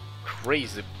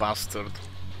crazy bastard.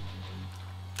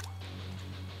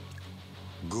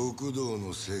 極道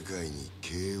の世界に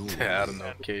KO There are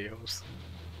no KOs.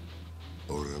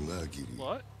 俺はな、キリ。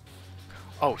 What?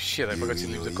 Oh shit, I forgot to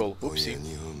leave the goal. Oopsie.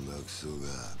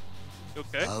 You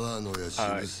okay?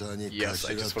 Yes,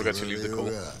 I just forgot to leave the goal.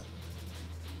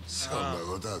 そんな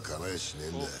ことは構えしねえ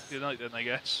んだ。 Well, you're not then, I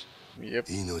guess.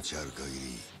 Yep. 命ある限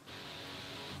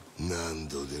り何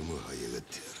度でも這い上がっ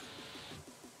てやる。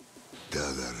だから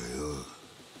よ、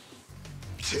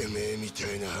てめえみた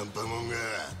いな半端もんが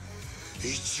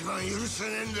一番許せ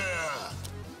ねえんだよ。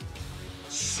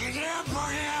死ねえボ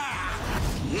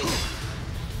ケ！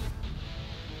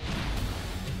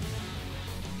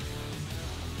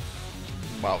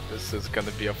 Wow, this is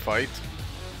gonna be a fight.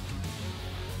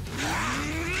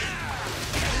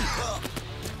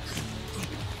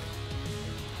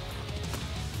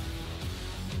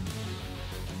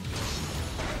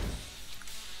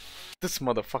 This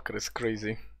motherfucker is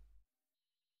crazy.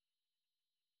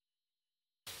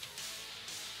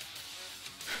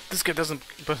 This guy doesn't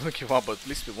give up, but at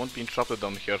least we won't be interrupted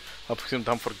down here. I'll put him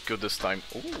down for good this time.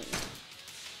 Ooh,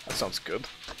 that sounds good.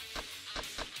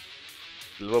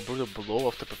 Deliver a brutal blow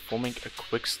after performing a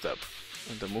quick step.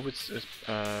 And the move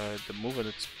and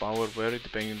its power vary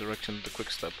depending on the direction of the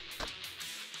quick step.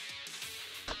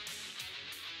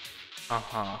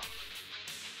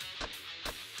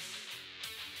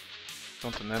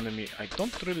 Taunt an enemy. I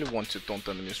don't really want to taunt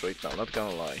enemies right now, not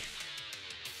gonna lie.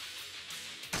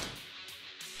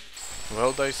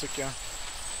 Well, Daisuke,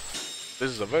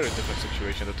 this is a very different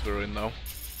situation that we're in now.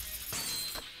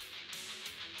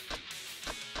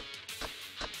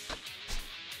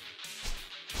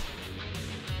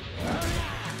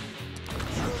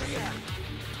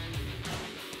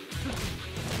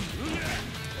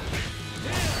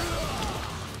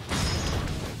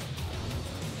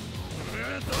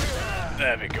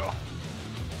 There we go.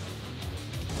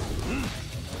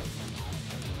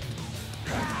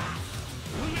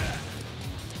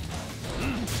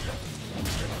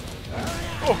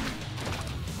 Oh!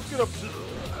 Get up!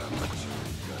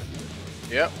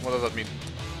 Yeah, what does that mean?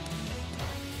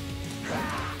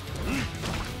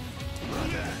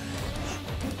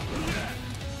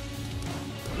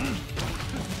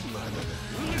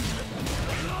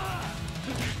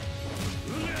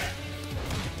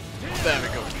 There we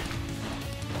go.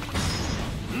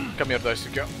 Come here,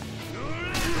 Daisuke.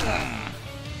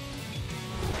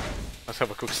 Let's have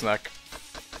a quick snack.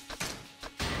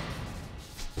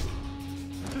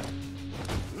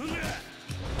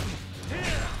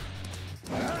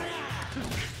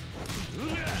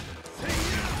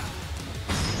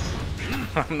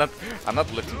 I'm not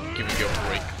giving you a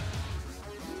break.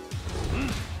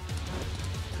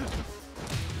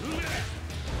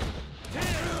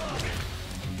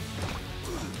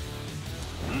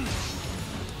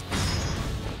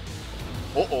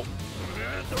 Uh-oh.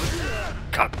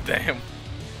 God damn.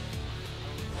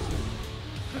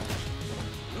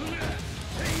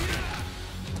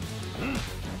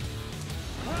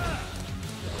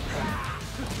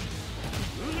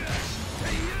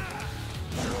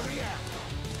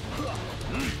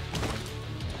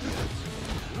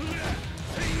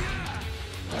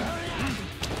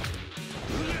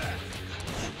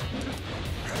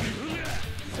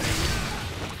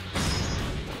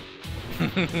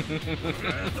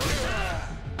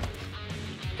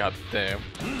 God damn.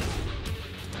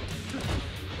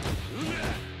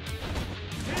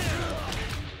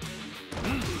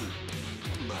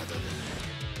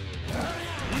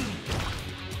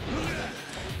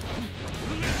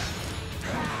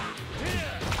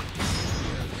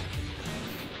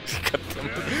 God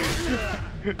damn.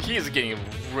 He is getting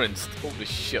rinsed. Holy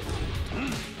shit.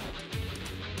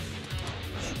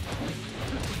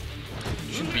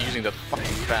 You shouldn't be using that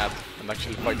fucking pad and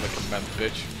actually fight like a man,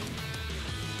 bitch.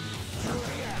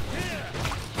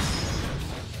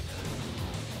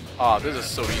 Ah, this is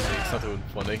so easy, it's not even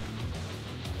funny.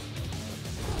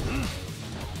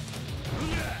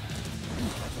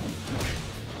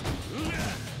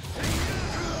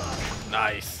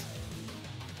 Nice.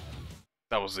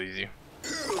 That was easy.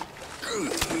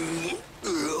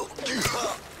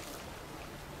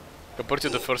 Compared to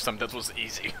the first time, that was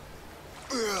easy.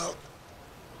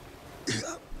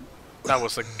 That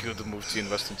was a good move to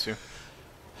invest into.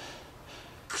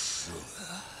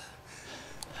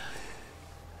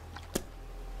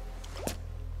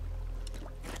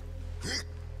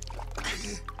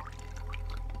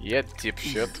 Yeah,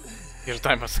 dipshit. Your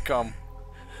time has come.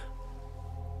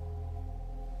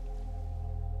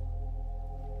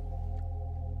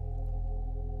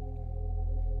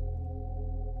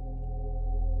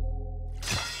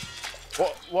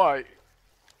 What? Why?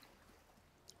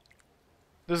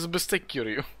 This is a mistake,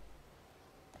 Kiryu.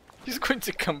 He's going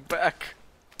to come back.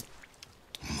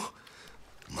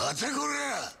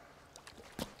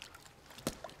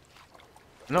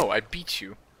 No, I beat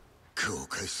you. 後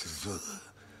悔するぞ。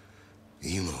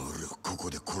今俺をここ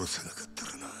で殺せなかった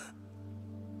らな。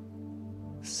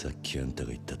さっきあんた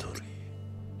が言った通り、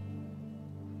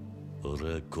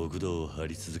俺は極道を張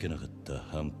り続けなかった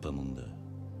半端もんだ。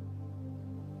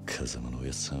風間のお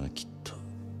やっさんはきっと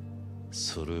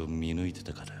それを見抜いて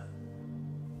たから、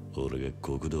俺が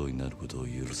極道になることを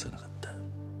許さなかった。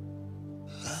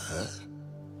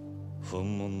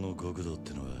本物の極道っ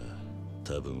てのは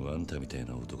多分あんたみたい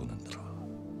な男なんだろう。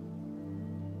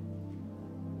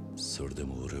そそれで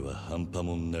も俺は半端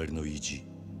もんなりの意地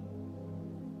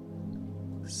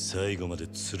最後まで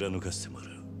貫かせてもらう。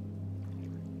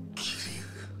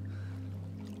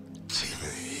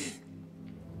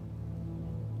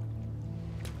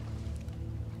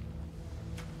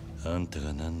あんた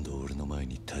が何度俺の前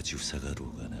に立ちふさがろ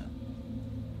うがな。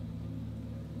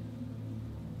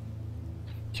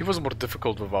He was more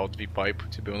difficult without the pipe,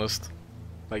 to be honest.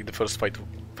 Like the first fight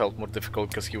felt more difficult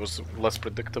because he was less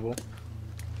predictable.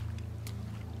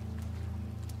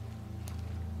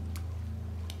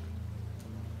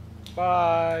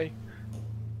 Bye!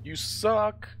 You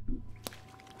suck!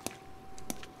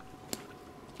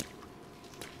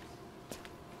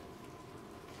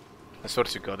 I swear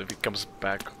to God, if he comes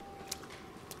back.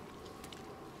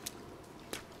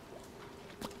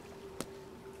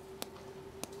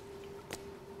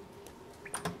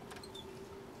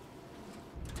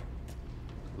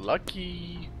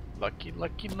 Lucky! Lucky,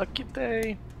 lucky, lucky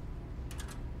day!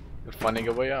 You're finding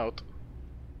a way out.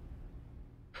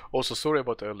 Also, sorry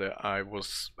about earlier, I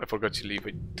forgot to leave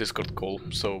a Discord call,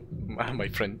 so my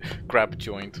friend Crab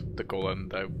joined the call and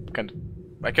I kind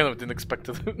of didn't expect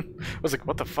it. I was like,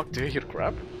 what the fuck, do you hear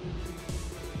Crab?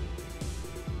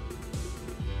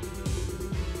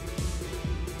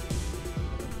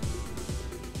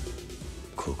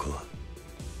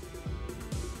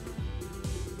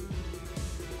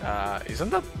 Isn't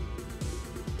that...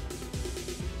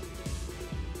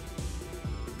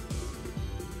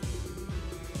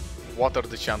 What are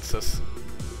the chances?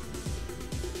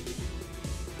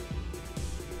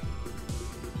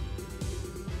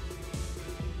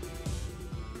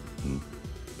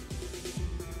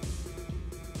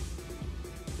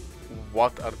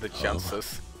 What are the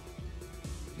chances?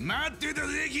 待ってた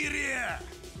ぜキリア。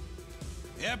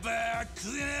やっぱク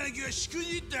ゼナ兄貴はしく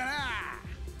じったな。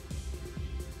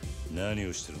何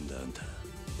をしてるんだあんた。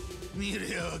見れ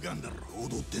やわかんだろ、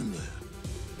踊ってんだよ。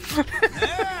な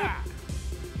あ。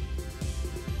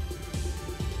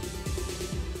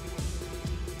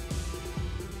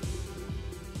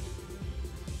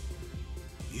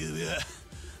ゆうべは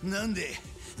なんで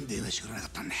電話してくれなか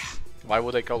ったんだよ。Why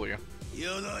would I call you?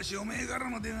 夜通しおめえから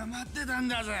の電話待ってたん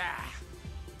だぜ。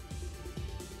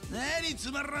何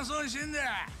つまらなそうにしてん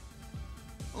だ。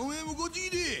おめえもこっち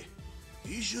来て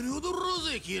一緒に踊ろ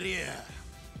うぜキリア。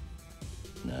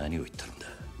何を言ってるんだ。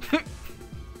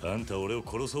あんた俺を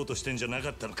殺そうとしてんじゃなか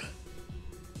ったのか。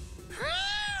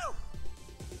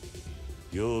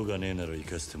用がねえなら行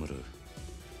かせてもら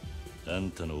う。あん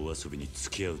たのお遊びに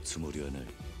付き合うつもりはない。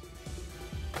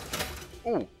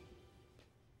おう。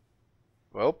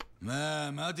Welp. ま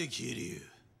あ待てキリュウ。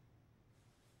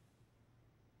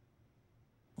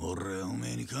俺はおめ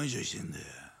えに感謝してんだよ。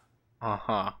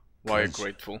Aha. Why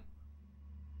grateful?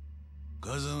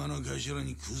 風間の頭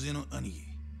にクゼの兄貴。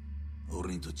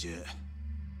俺にとっちゃ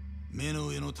目の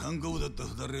上の単行部だった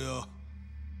二人よ。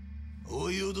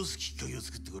追い脅すきっかけを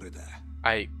作ってくれた。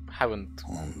I haven't.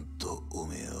 ほんとお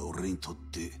めえは俺にとっ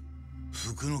て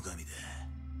福の神だ。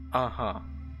Aha.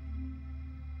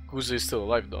 Yakuza is still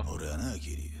alive though. 俺はな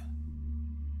キリ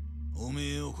ュウ。お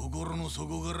めえを心の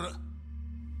底から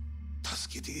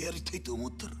助けてやりたいと思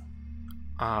ったら。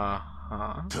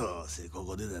Aha. どうせこ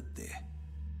こでだって。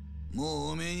も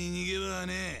うおめえに逃げ場は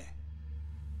ねえ。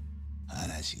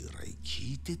話ぐらい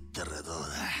聞いてったらどうだ。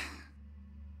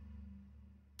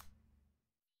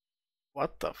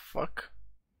What the fuck?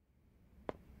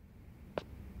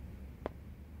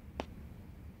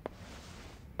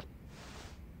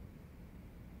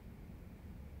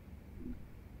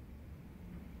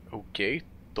 Okay,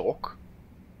 talk.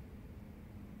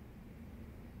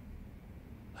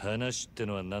 話って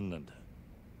のは何なんだ。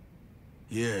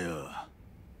いやよ、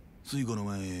ついこの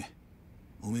前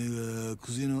おめえが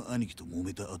クゼの兄貴と揉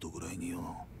めた後ぐらいに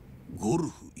よ、ゴル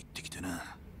フ行ってきて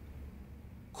な。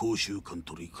甲州カン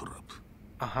トリークラブ。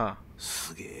Aha.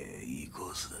 すげえいいコ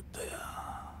ースだったよ。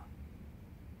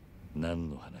何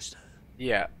の話だ。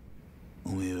 Yeah. お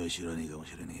めえは知らねえかも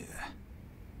しれねえが、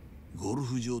ゴル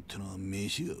フ場ってのは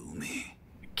飯がうめえ。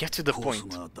 Get to the コー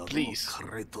point, スの後の please.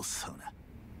 カレーとサウナ。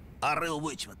あれ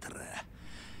覚えちまったら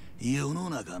世の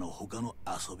中の他の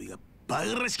遊びがバ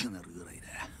カらしくなるぐらいだ。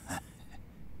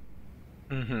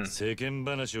世間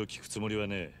話を聞くつもりは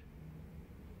ねえ。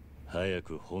早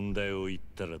く本題を言っ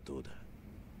たらどうだ。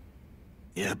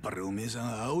やっぱりおめえさ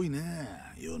んは青いな。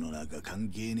世の中関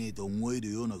係ねえと思える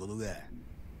ようなことが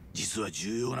実は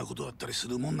重要なことだったりす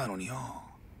るもんなのによ。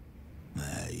ま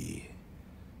あいい。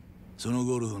その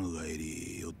ゴルフの帰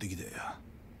り寄ってきたよ。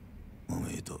お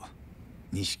めえと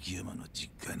錦山の実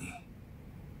家に。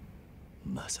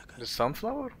まさか The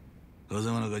sunflower? 風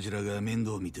間の頭が面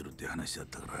倒見てるって話だっ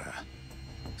たから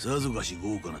さぞかし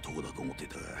豪華なとこだと思ってい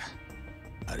たが、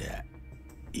ありゃ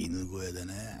犬小屋だ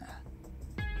な。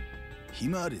ひ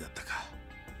まわりだったか。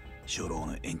初老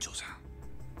の園長さん、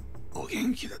お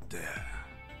元気だったよ。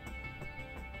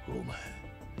お前、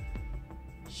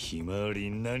ひまわり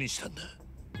に何したんだ？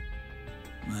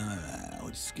まあ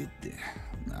落ち着けって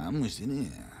何もしてねえ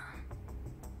よ。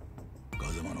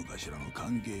風間の頭の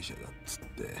関係者だっつっ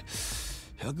て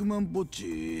100万ぽっ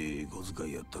ち小遣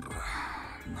いやったら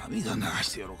涙流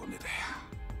して喜んでたよ。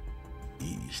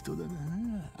いい人だ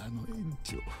なあの園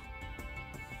長。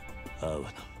阿波野、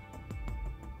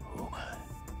お前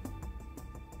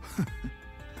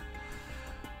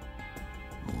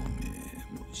おめえ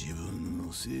も自分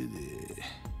のせいで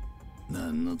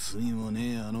何の罪も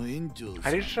ねえあの園長さん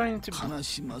Are you trying to 悲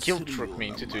しませる guilt よ trip う me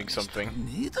な into 真 doing 似した something?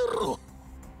 ねえだろ。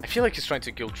 I feel like he's trying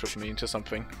to guilt trip me into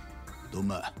something. と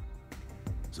まあ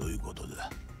そういうこと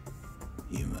だ。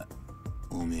今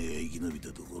おめえが生き延び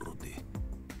たところで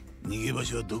逃げ場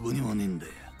所はどこにもねえんだ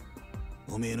よ。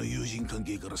おめえの友人関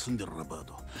係から住んでるアパー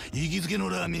ト、行きつけの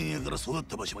ラーメン屋から育っ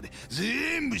た場所まで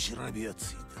全部調べや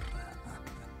ついてる。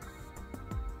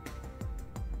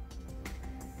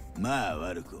まあ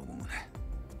悪く思うな。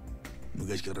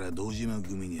昔から堂島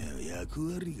組には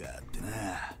役割があって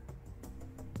な。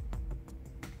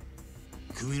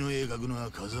組の絵描くのは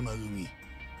風間組、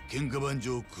喧嘩番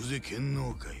長久世剣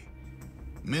能会、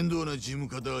面倒な事務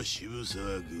方は渋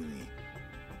沢組、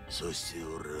そして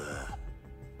俺は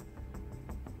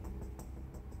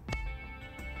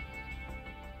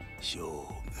生涯、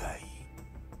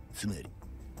つまり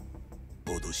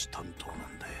脅し担当なん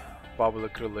だよ。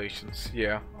Public relations.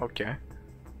 Yeah, okay.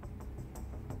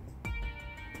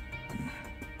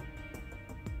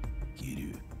 桐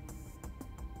生、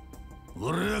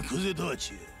俺は久世とは違う。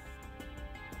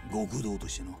極道と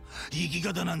しての生き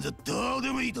方なんざどう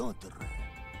でもいいと思ってる。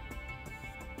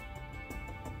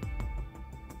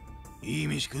いい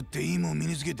飯食っていいもん身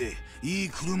につけていい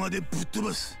車でぶっ飛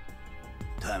ばす。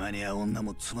たまには女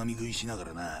もつまみ食いしなが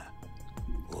らな。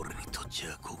俺にとっち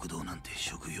ゃ極道なんて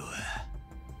職業は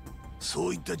そ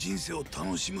ういった人生を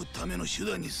楽しむための手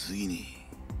段に過ぎね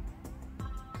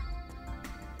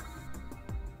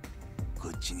え。こ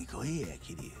っちに来いや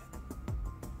桐生。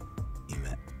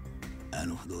今あ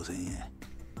の不動産屋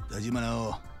田島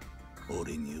直、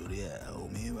俺によりゃお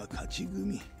めえは勝ち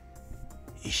組。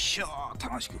一生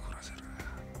楽しく暮らせる。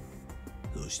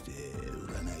そして売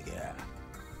らなきゃ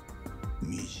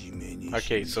惨めに。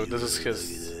 Okay, so this is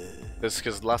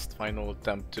his last final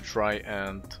attempt to try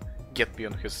and get me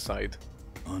on his side.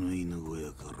 あの犬小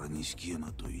屋から錦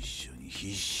山と一緒に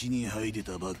必死に這い出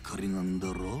たばっかりなん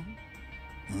だろ。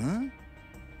ん？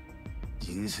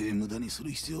人生無駄にす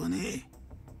る必要はね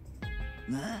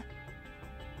え。なあ。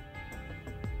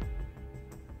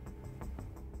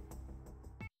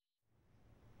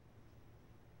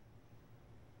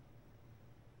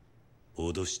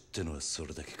脅しってのはそ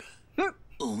れだけか。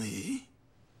おめえ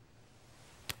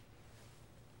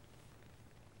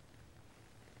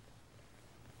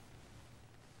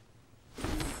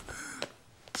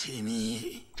てめえ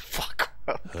Fuck.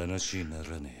 話にな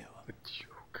らねえよ。 A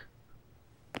joke.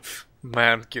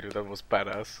 Man, Kiryu, that was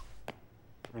badass.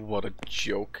 What a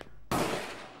joke.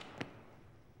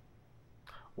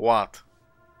 What?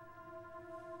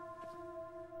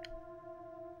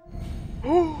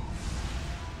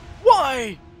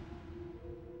 Why?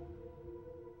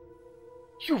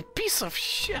 You piece of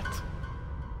shit.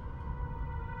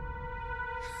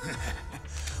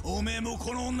 おめえも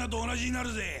この女と同じにな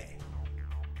るぜ。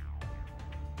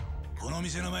この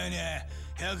店の前に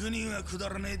100人はくだ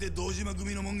らねえで堂島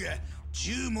組のもんが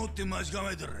銃持って待ち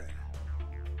構えてる。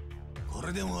こ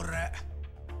れでも俺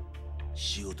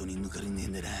仕事に抜かりねえ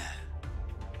んだな。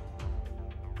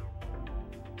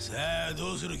さあ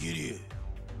どうする桐生。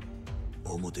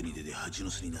表に出て蜂の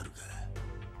巣になるか、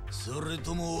それ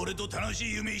とも俺と楽し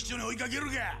い夢一緒に追いかける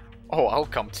か。 Oh, I'll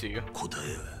come to you. 答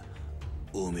えは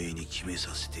おめえに決め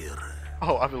させてやる。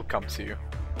 Oh, I will come to you.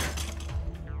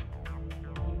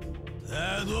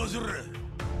 さあどうする。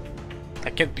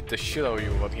 I can't beat the shit out of you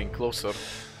without getting closer.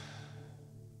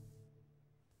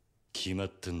 決まっ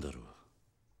てんだろ。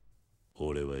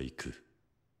俺は行く。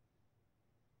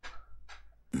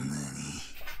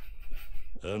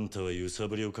あんたは揺さ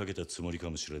ぶりをかけたつもり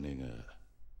かもしれねえが、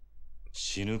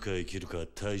死ぬか生きるかは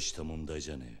大した問題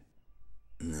じゃね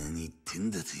え。何言って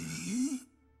んだて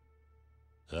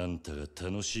めえ。あんたが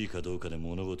楽しいかどうかで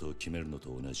物事を決めるの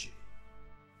と同じ。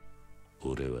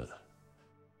俺は好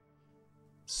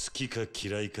きか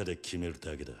嫌いかで決める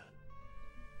だけだ。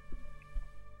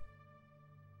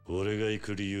俺が行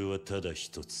く理由はただ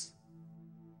一つ。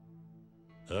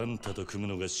あんたと組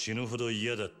むのが死ぬほど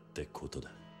嫌だってってことだ。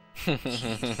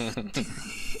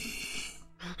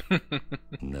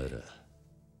なら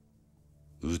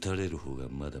撃たれる方が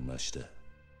まだマシだ。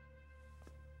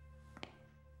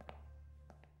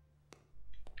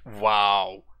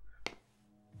Wow.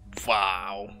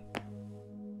 Wow.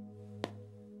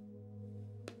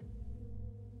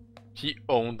 He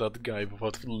owned that guy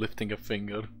without lifting a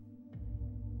finger.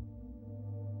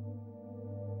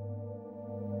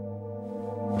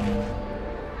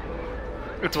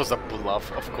 It was a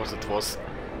bluff, of course it was.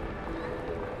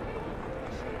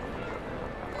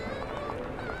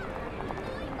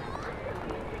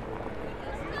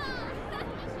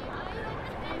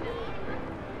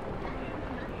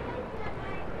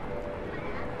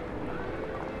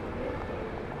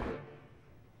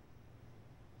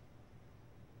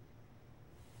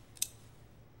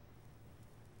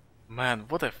 Man,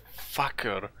 what a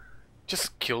fucker.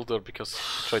 Just killed her because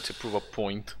he tried to prove a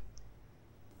point.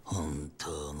 本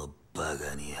当のバ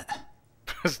カにや。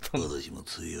 President. 私も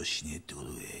通用しねえってこと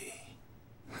かい。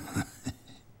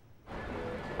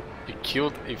 He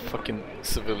killed a fucking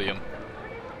civilian.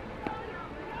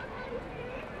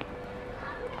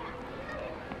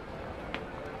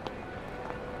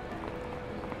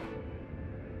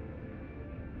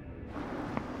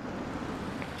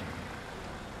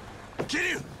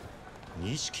 Kiryu!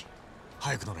 錦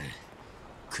早く乗れ。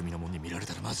組の門に見られ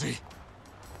たらまずい。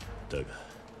だが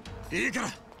いいから。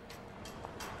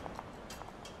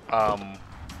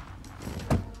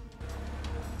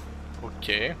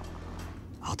Okay.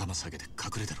 頭下げて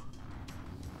隠れてろ。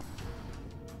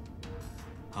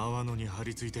泡野に張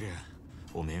り付いてりゃ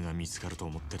おめえが見つかると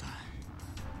思ってた。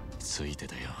ついて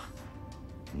たよ。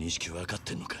錦分かっ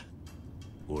てんのか。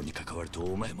俺に関わると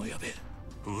お前もやべえ。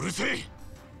うるせえ。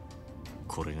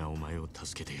これがお前を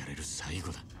助けてやれる最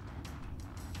後だ。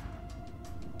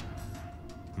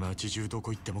町中ど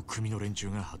こ行っても組の連中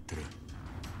が張ってる。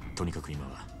とにかく今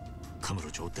はカム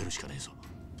ロ町を出るしかねえぞ。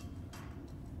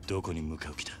どこに向か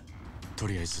う気だ。と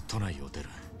りあえず都内を出る。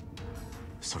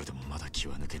それでもまだ気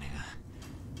は抜けねえが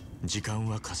時間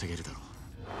は稼げるだろう。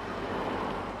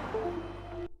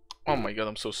 Oh my god,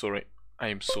 I'm so sorry.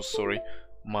 I am so sorry.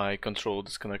 My control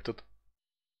disconnected.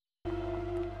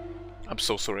 I'm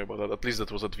so sorry about that. At least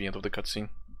that was at the end of the cutscene.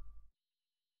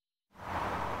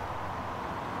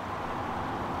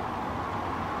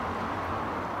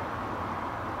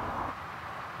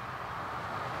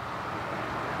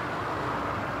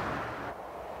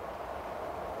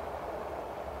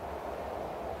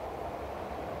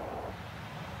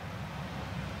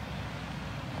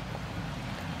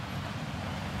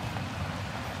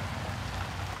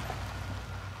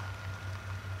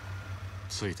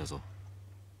着いたぞ、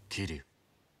桐生。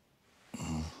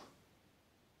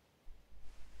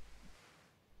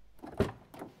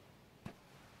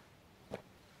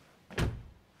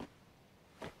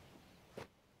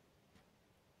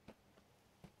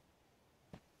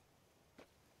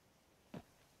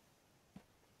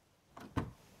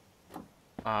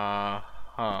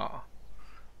Uh-huh.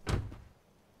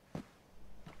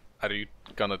 Are you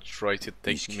gonna try to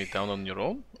take me down on your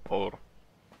own, or?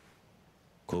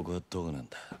 ここはどこなん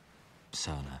だ。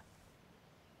さあな。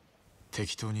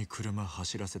適当に車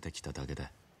走らせてきただけだ。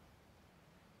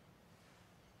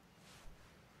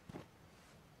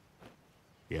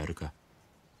やるか。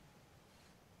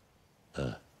あ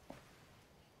あ。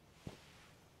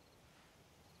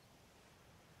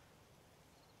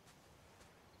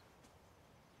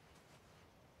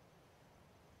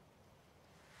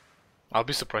I'll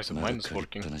be surprised if まだ mine is 借りっ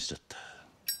working. ぱなしだった。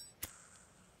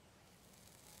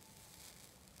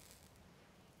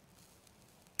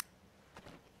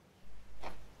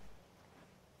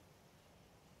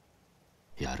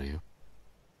やるよ。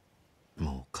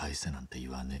もう返せなんて言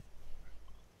わねえ。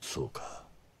そうか。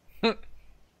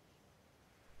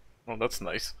Oh, that's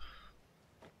nice.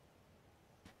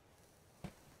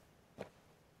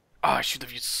 Ah, I should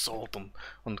have used salt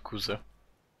on Kuza.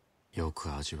 よ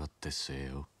く味わって据え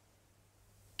よ。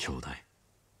兄弟。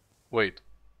 Wait.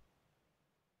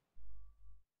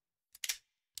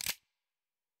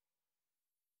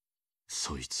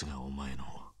 そいつがお前の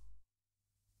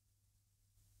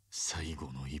最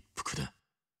後の一服だ。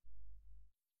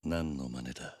何の真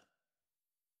似だ。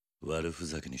悪ふ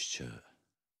ざけにしちゃ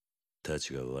た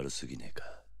ちが悪すぎねえ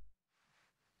か。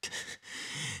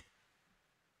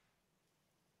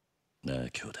なあ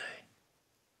兄弟、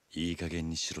いい加減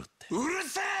にしろって。うる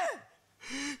せ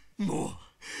え。もう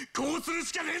こうする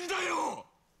しかねえんだよ。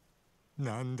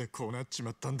なんでこうなっち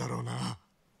まったんだろうな。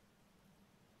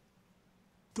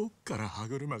どっから歯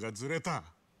車がずれた。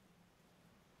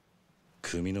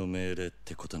組の命令っ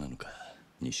てことなのか、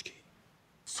錦。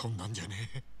そんなんじゃね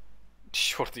え。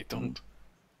Shortitont.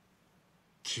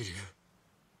 桐生、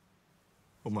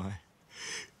お前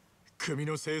組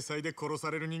の制裁で殺さ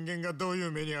れる人間がどうい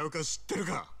う目に遭うか知ってる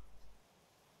か？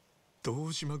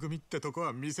堂島組ってとこ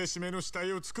は見せしめの死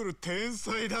体を作る天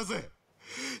才だぜ。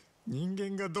人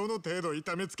間がどの程度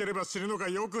痛めつければ死ぬのか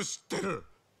よく知ってる。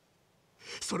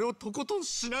それをとことん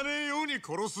死なねえように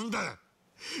殺すんだ。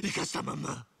生かしたまん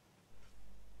ま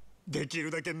でき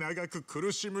るだけ長く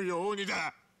苦しむように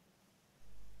だ。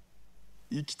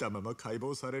生きたまま解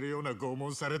剖されるような拷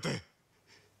問されて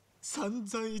散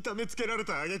々痛めつけられ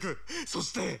た挙句、そ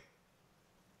して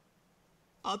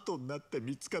後になって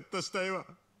見つかった死体は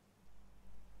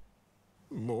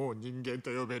もう人間と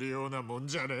呼べるようなもん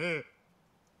じゃねえ。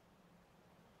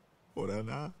俺は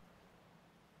な、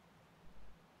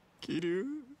桐生、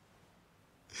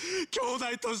兄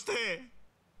弟として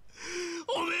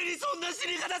おめえにそんな死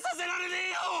に方させられね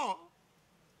えよ。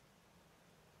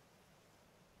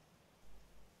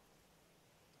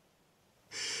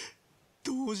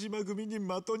堂島組に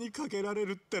的にかけられ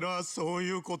るってのはそう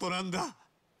いうことなんだ。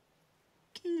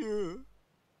桐生、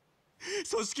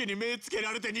組織に目つけ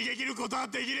られて逃げ切ることは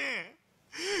できねえ。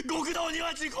極道に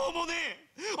は時効もね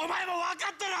え。お前も分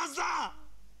かってるはずだ。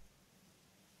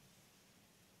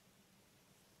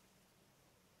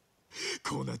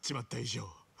こうなっちまった以上、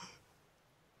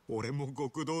俺も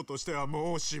極道としては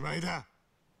もうおしまいだ。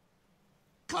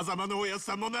風間のおやつ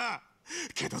さんもな。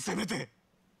けどせめて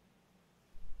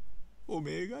お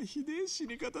めえがひでえ死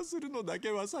に方するのだ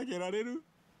けは避けられる。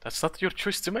 That's not your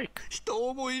choice to make. 人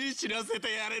思いに死なせ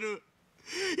てやれる。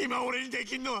今俺にで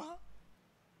きんのは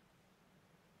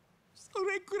そ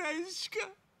れくらいしか。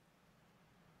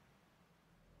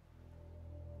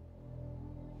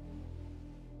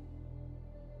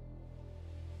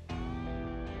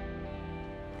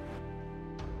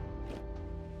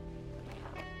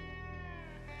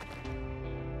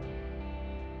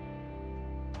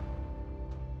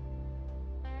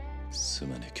す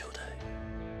まねえ兄弟、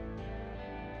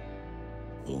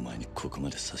お前にここま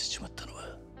でさせちまったの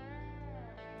は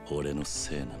俺の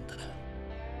せいなんだな。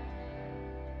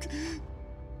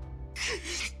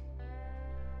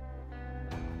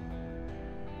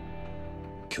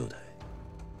兄弟、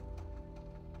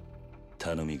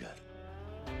頼みがある。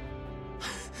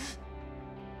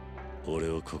俺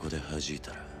をここで弾い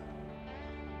たら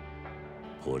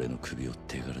俺の首を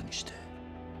手柄にして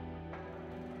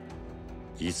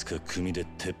いつか組で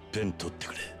てっぺん取って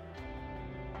くれ。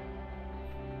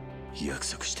約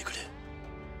束してくれ。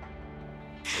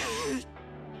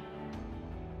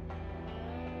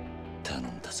頼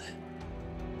んだぜ。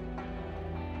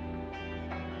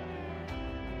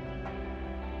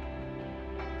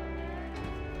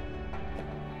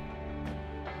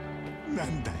な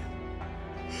んだよ、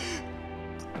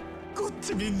こっ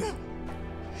ちみんな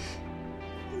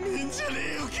見んじゃね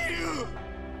えよ桐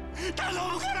生、頼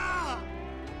むから。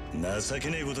情け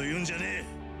ねえこと言うんじゃねえ。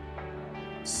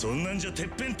そんなんじゃてっ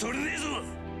ぺん取れねえぞ。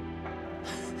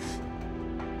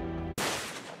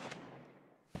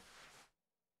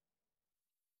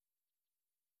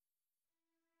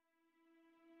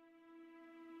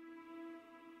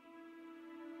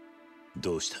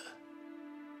どうした？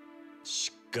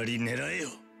しっかり狙えよ。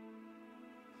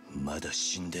まだ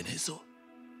死んでねえぞ。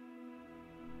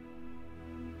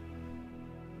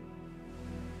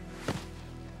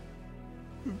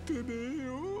撃てねえ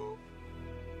よ、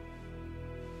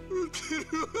撃てる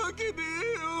わけね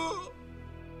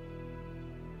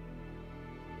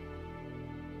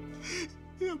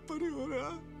えよ。やっぱり俺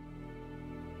は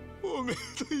おめえ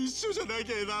と一緒じゃな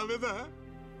きゃダメだ。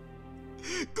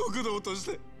極道とし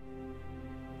て。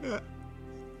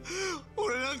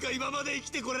俺なんか今まで生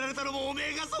きてこられたのもおめ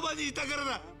えがそばにいたから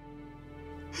だ。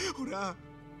俺は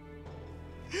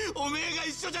おめえが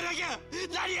一緒じゃなきゃ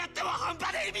何やっても半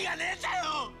端で意味がねえんだ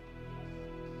よ。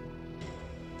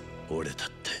俺だっ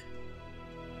て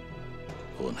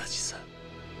同じさ。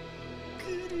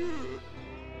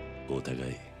お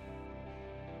互い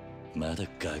まだ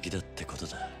ガキだってこと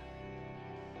だ。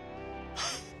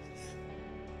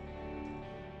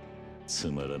つ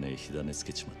まらねえ火種つ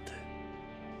けちまって、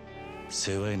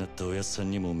世話になったおやつさん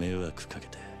にも迷惑かけ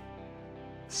て、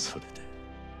それで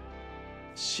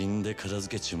死んで片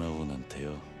付けちまおうなんて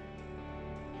よ。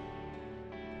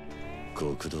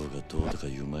極道がどうとか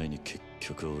言う前に結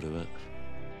局俺は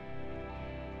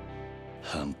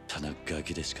半端なガ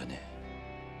キでしかね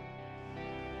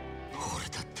俺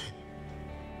だって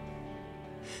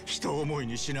人思い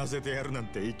に死なせてやるなん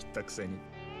て言い切ったくせに、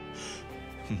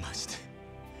マジで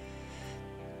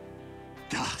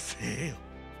ダセえよ。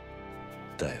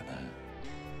だよ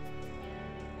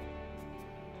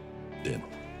な。でも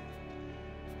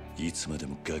いつまで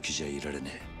もガキじゃいられ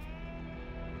ねえ。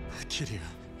キリュ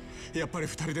ウ、やっぱり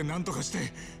二人で何とかし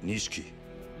て。錦、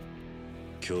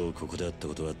今日ここであった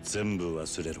ことは全部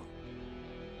忘れろ。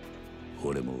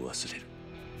俺も忘れる。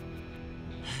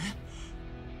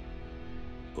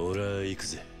俺は行く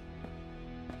ぜ。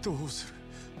どうする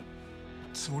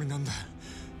つもりなんだ。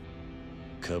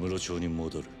カムロ町に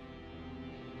戻る。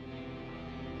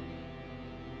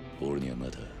俺にはま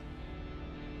だ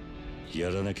や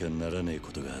らなきゃならねえ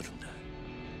ことがあるんだ。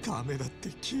ダメだって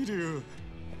キリュウ、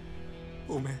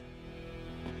おめえ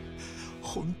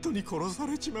本当に殺さ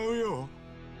れちまうよ。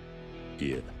い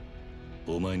や、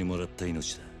お前にもらった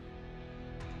命だ。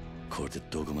これで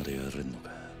どこまでやれんの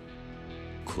か、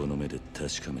この目で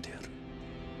確かめてやる。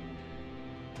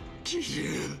キリ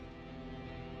ュウ。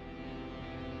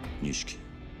錦、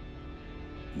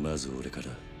まず俺から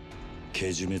け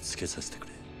締めつけさせてく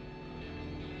れ。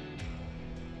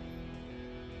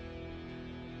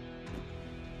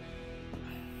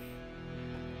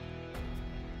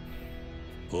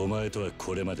お前とは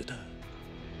これまでだ。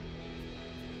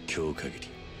今日限り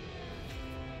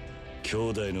兄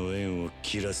弟の縁を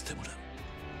切らせてもらう。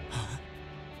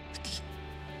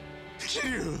キ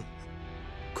リュウ。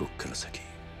こっから先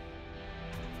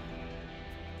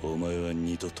お前は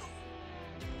二度と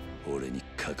俺に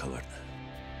関わるな。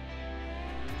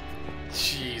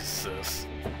 Jesus.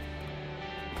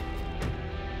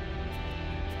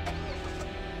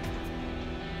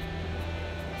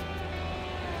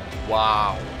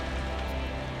 Wow.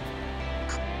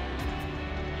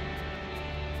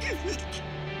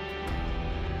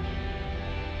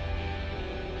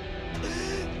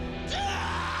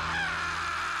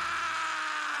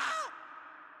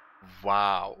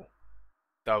 Wow.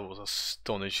 That was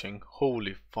astonishing.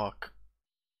 Holy fuck.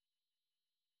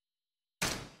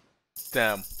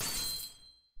 Damn.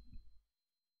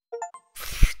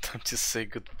 Time to say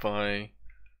goodbye.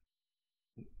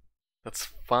 That's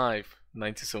 5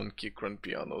 97 key grand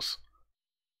pianos.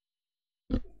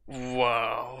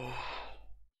 Wow.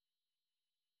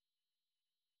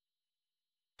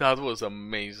 That was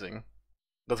amazing.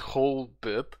 That whole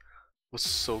bit was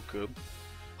so good.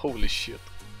 Holy shit.